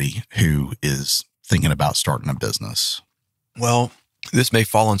somebody who is thinking about starting a business? Well, this may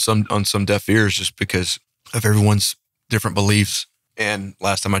fall on some deaf ears just because of everyone's different beliefs. And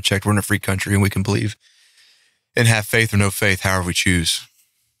last time I checked, we're in a free country and we can believe and have faith or no faith, however we choose.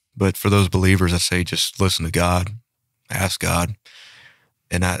 But for those believers, I say just listen to God, ask God.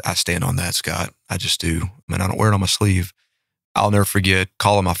 And I stand on that, Scott. I just do. I mean, I don't wear it on my sleeve. I'll never forget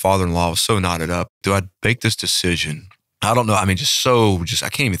calling my father-in-law. I was so knotted up. Do I make this decision? I don't know. I mean, I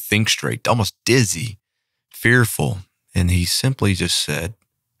can't even think straight, almost dizzy, fearful. And he simply just said,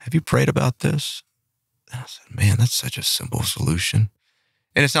 have you prayed about this? And I said, man, that's such a simple solution.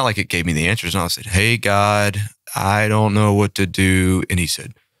 And it's not like it gave me the answers. And I said, hey, God, I don't know what to do. And he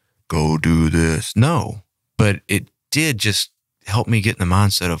said, go do this. No, but it did just help me get in the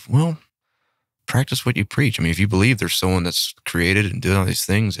mindset of, well, practice what you preach. I mean, if you believe there's someone that's created and doing all these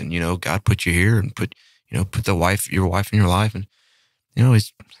things and, God put you here and put your wife in your life and,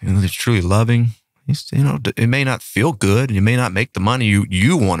 he's truly loving. It may not feel good and it may not make the money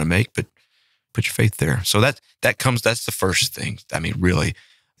you want to make, but put your faith there. So that's the first thing. I mean, really.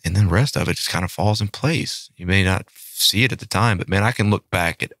 And then the rest of it just kind of falls in place. You may not see it at the time, but man, I can look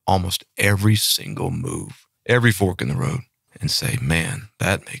back at almost every single move, every fork in the road and say, man,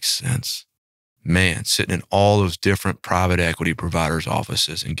 that makes sense. Man, sitting in all those different private equity providers'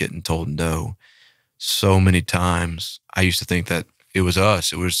 offices and getting told no so many times. I used to think that it was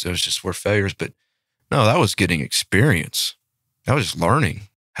us. It was just we're failures, but no, that was getting experience. That was just learning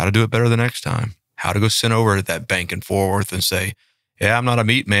how to do it better the next time, how to go sit over at that bank in Fort Worth and say, yeah, I'm not a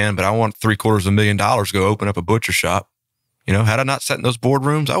meat man, but I want $750,000 to go open up a butcher shop. Had I not sat in those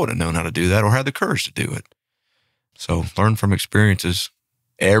boardrooms, I would have known how to do that or had the courage to do it. So learn from experiences.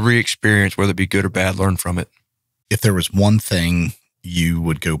 Every experience, whether it be good or bad, learn from it. If there was one thing you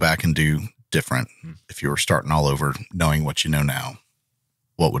would go back and do different, if you were starting all over, knowing what you know now,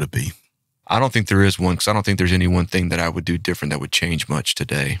 what would it be? I don't think there is one, because I don't think there's any one thing that I would do different that would change much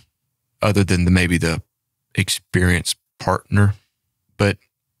today, other than maybe the experienced partner. But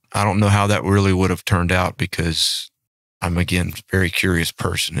I don't know how that really would have turned out, because I'm, again, a very curious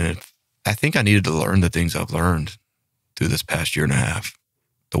person. And I think I needed to learn the things I've learned through this past year and a half,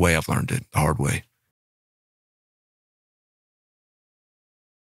 the way I've learned it, the hard way.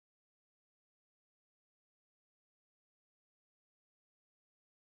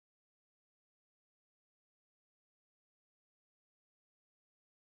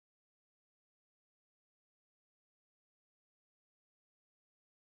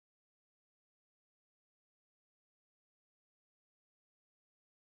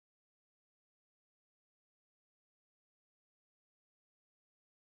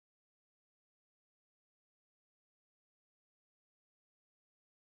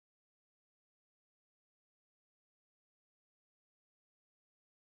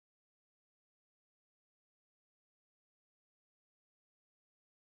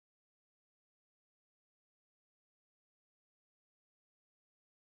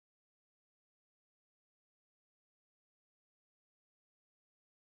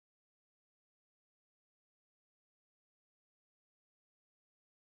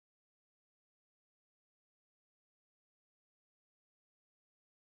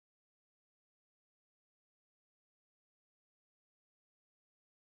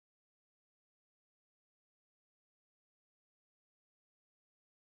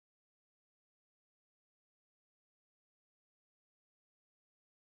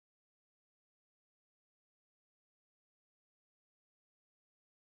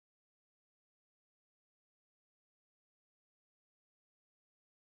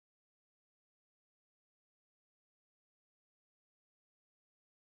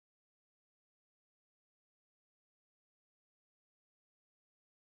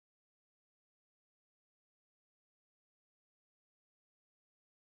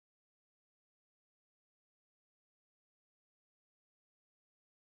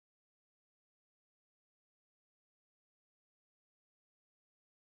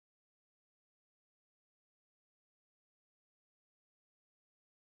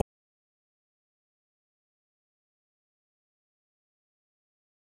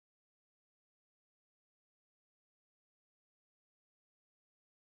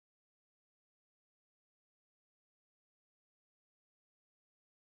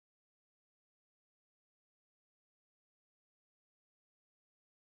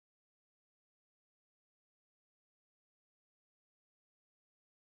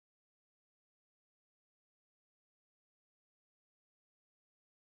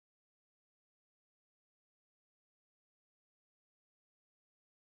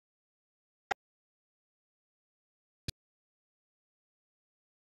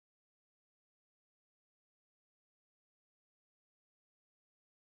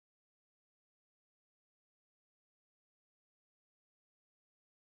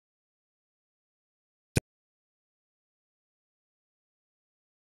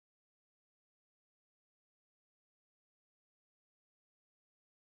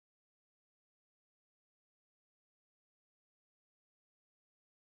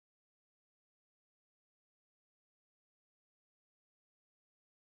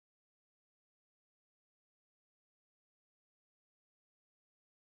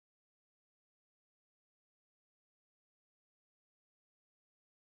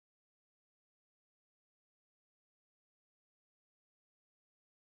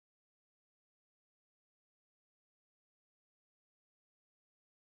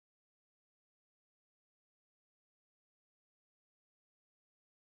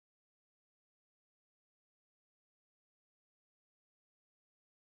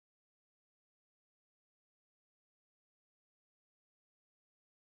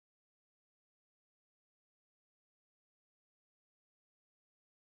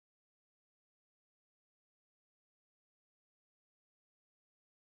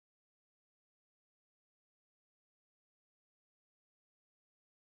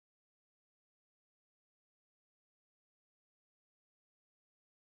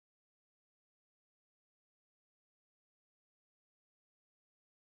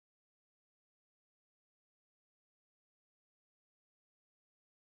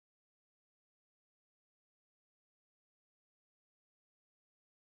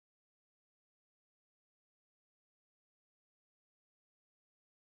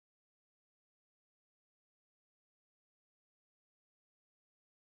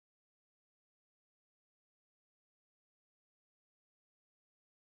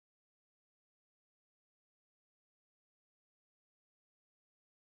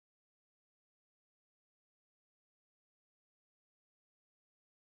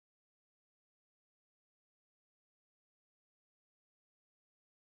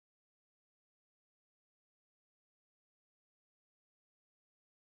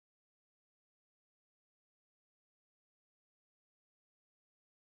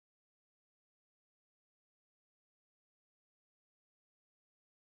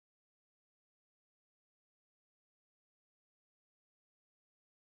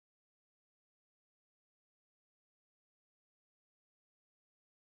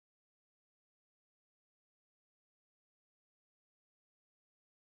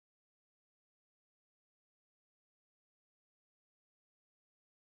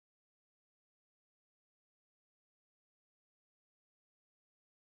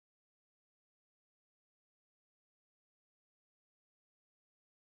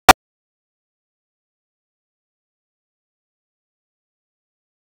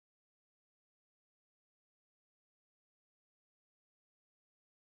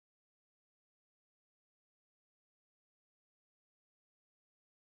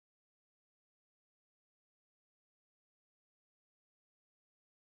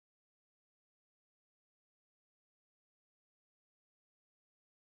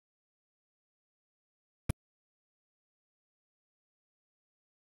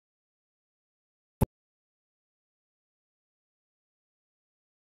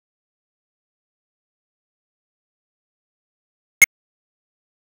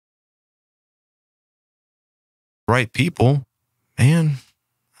 right people, man,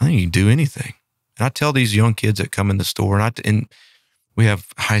 I think you can do anything. And I tell these young kids that come in the store, and we have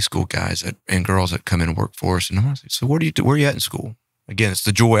high school guys and girls that come in and work for us. And I'm like, so where are you at in school? Again, it's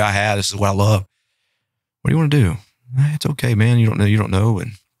the joy I have. This is what I love. What do you want to do? It's okay, man. You don't know.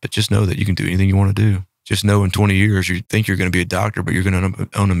 But just know that you can do anything you want to do. Just know in 20 years, you think you're going to be a doctor, but you're going to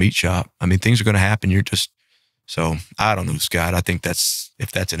own a meat shop. I mean, things are going to happen. So I don't know, Scott. I think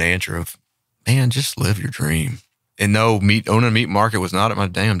if that's an answer of, man, just live your dream. And no, owning a meat market was not my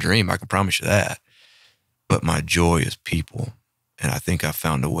damn dream. I can promise you that. But my joy is people. And I think I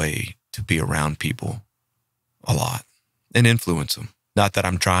found a way to be around people a lot and influence them. Not that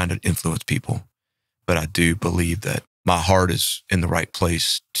I'm trying to influence people, but I do believe that my heart is in the right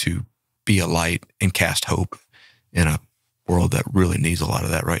place to be a light and cast hope in a world that really needs a lot of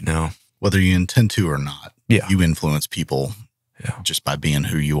that right now. Whether you intend to or not, yeah, you influence people just by being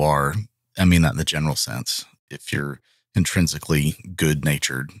who you are. I mean that in the general sense. If you're intrinsically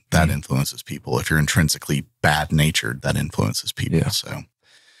good-natured, that influences people. If you're intrinsically bad-natured, that influences people. Yeah. So,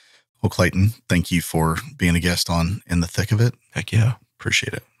 well, Clayton, thank you for being a guest on In the Thick of It. Heck yeah.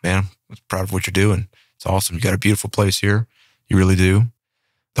 Appreciate it. Man, I'm proud of what you're doing. It's awesome. You got a beautiful place here. You really do.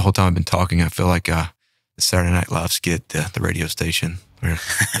 The whole time I've been talking, I feel like the Saturday Night Live skit, the radio station. I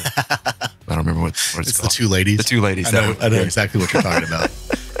don't remember what it's called. The two ladies. The two ladies. I know exactly what you're talking about.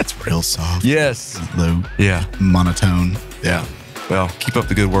 It's real soft. Yes. Low. Yeah. Monotone. Yeah. Well, keep up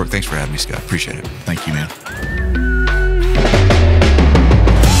the good work. Thanks for having me, Scott. Appreciate it. Thank you, man.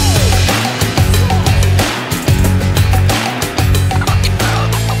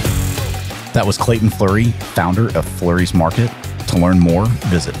 That was Clayton Flurry, founder of Flurry's Market. To learn more,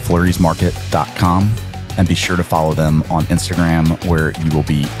 visit flurrysmarket.com and be sure to follow them on Instagram, where you will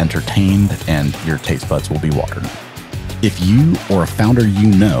be entertained and your taste buds will be watered. If you or a founder you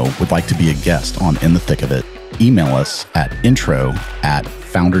know would like to be a guest on In the Thick of It, email us at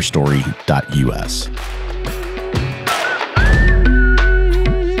intro@founderstory.us.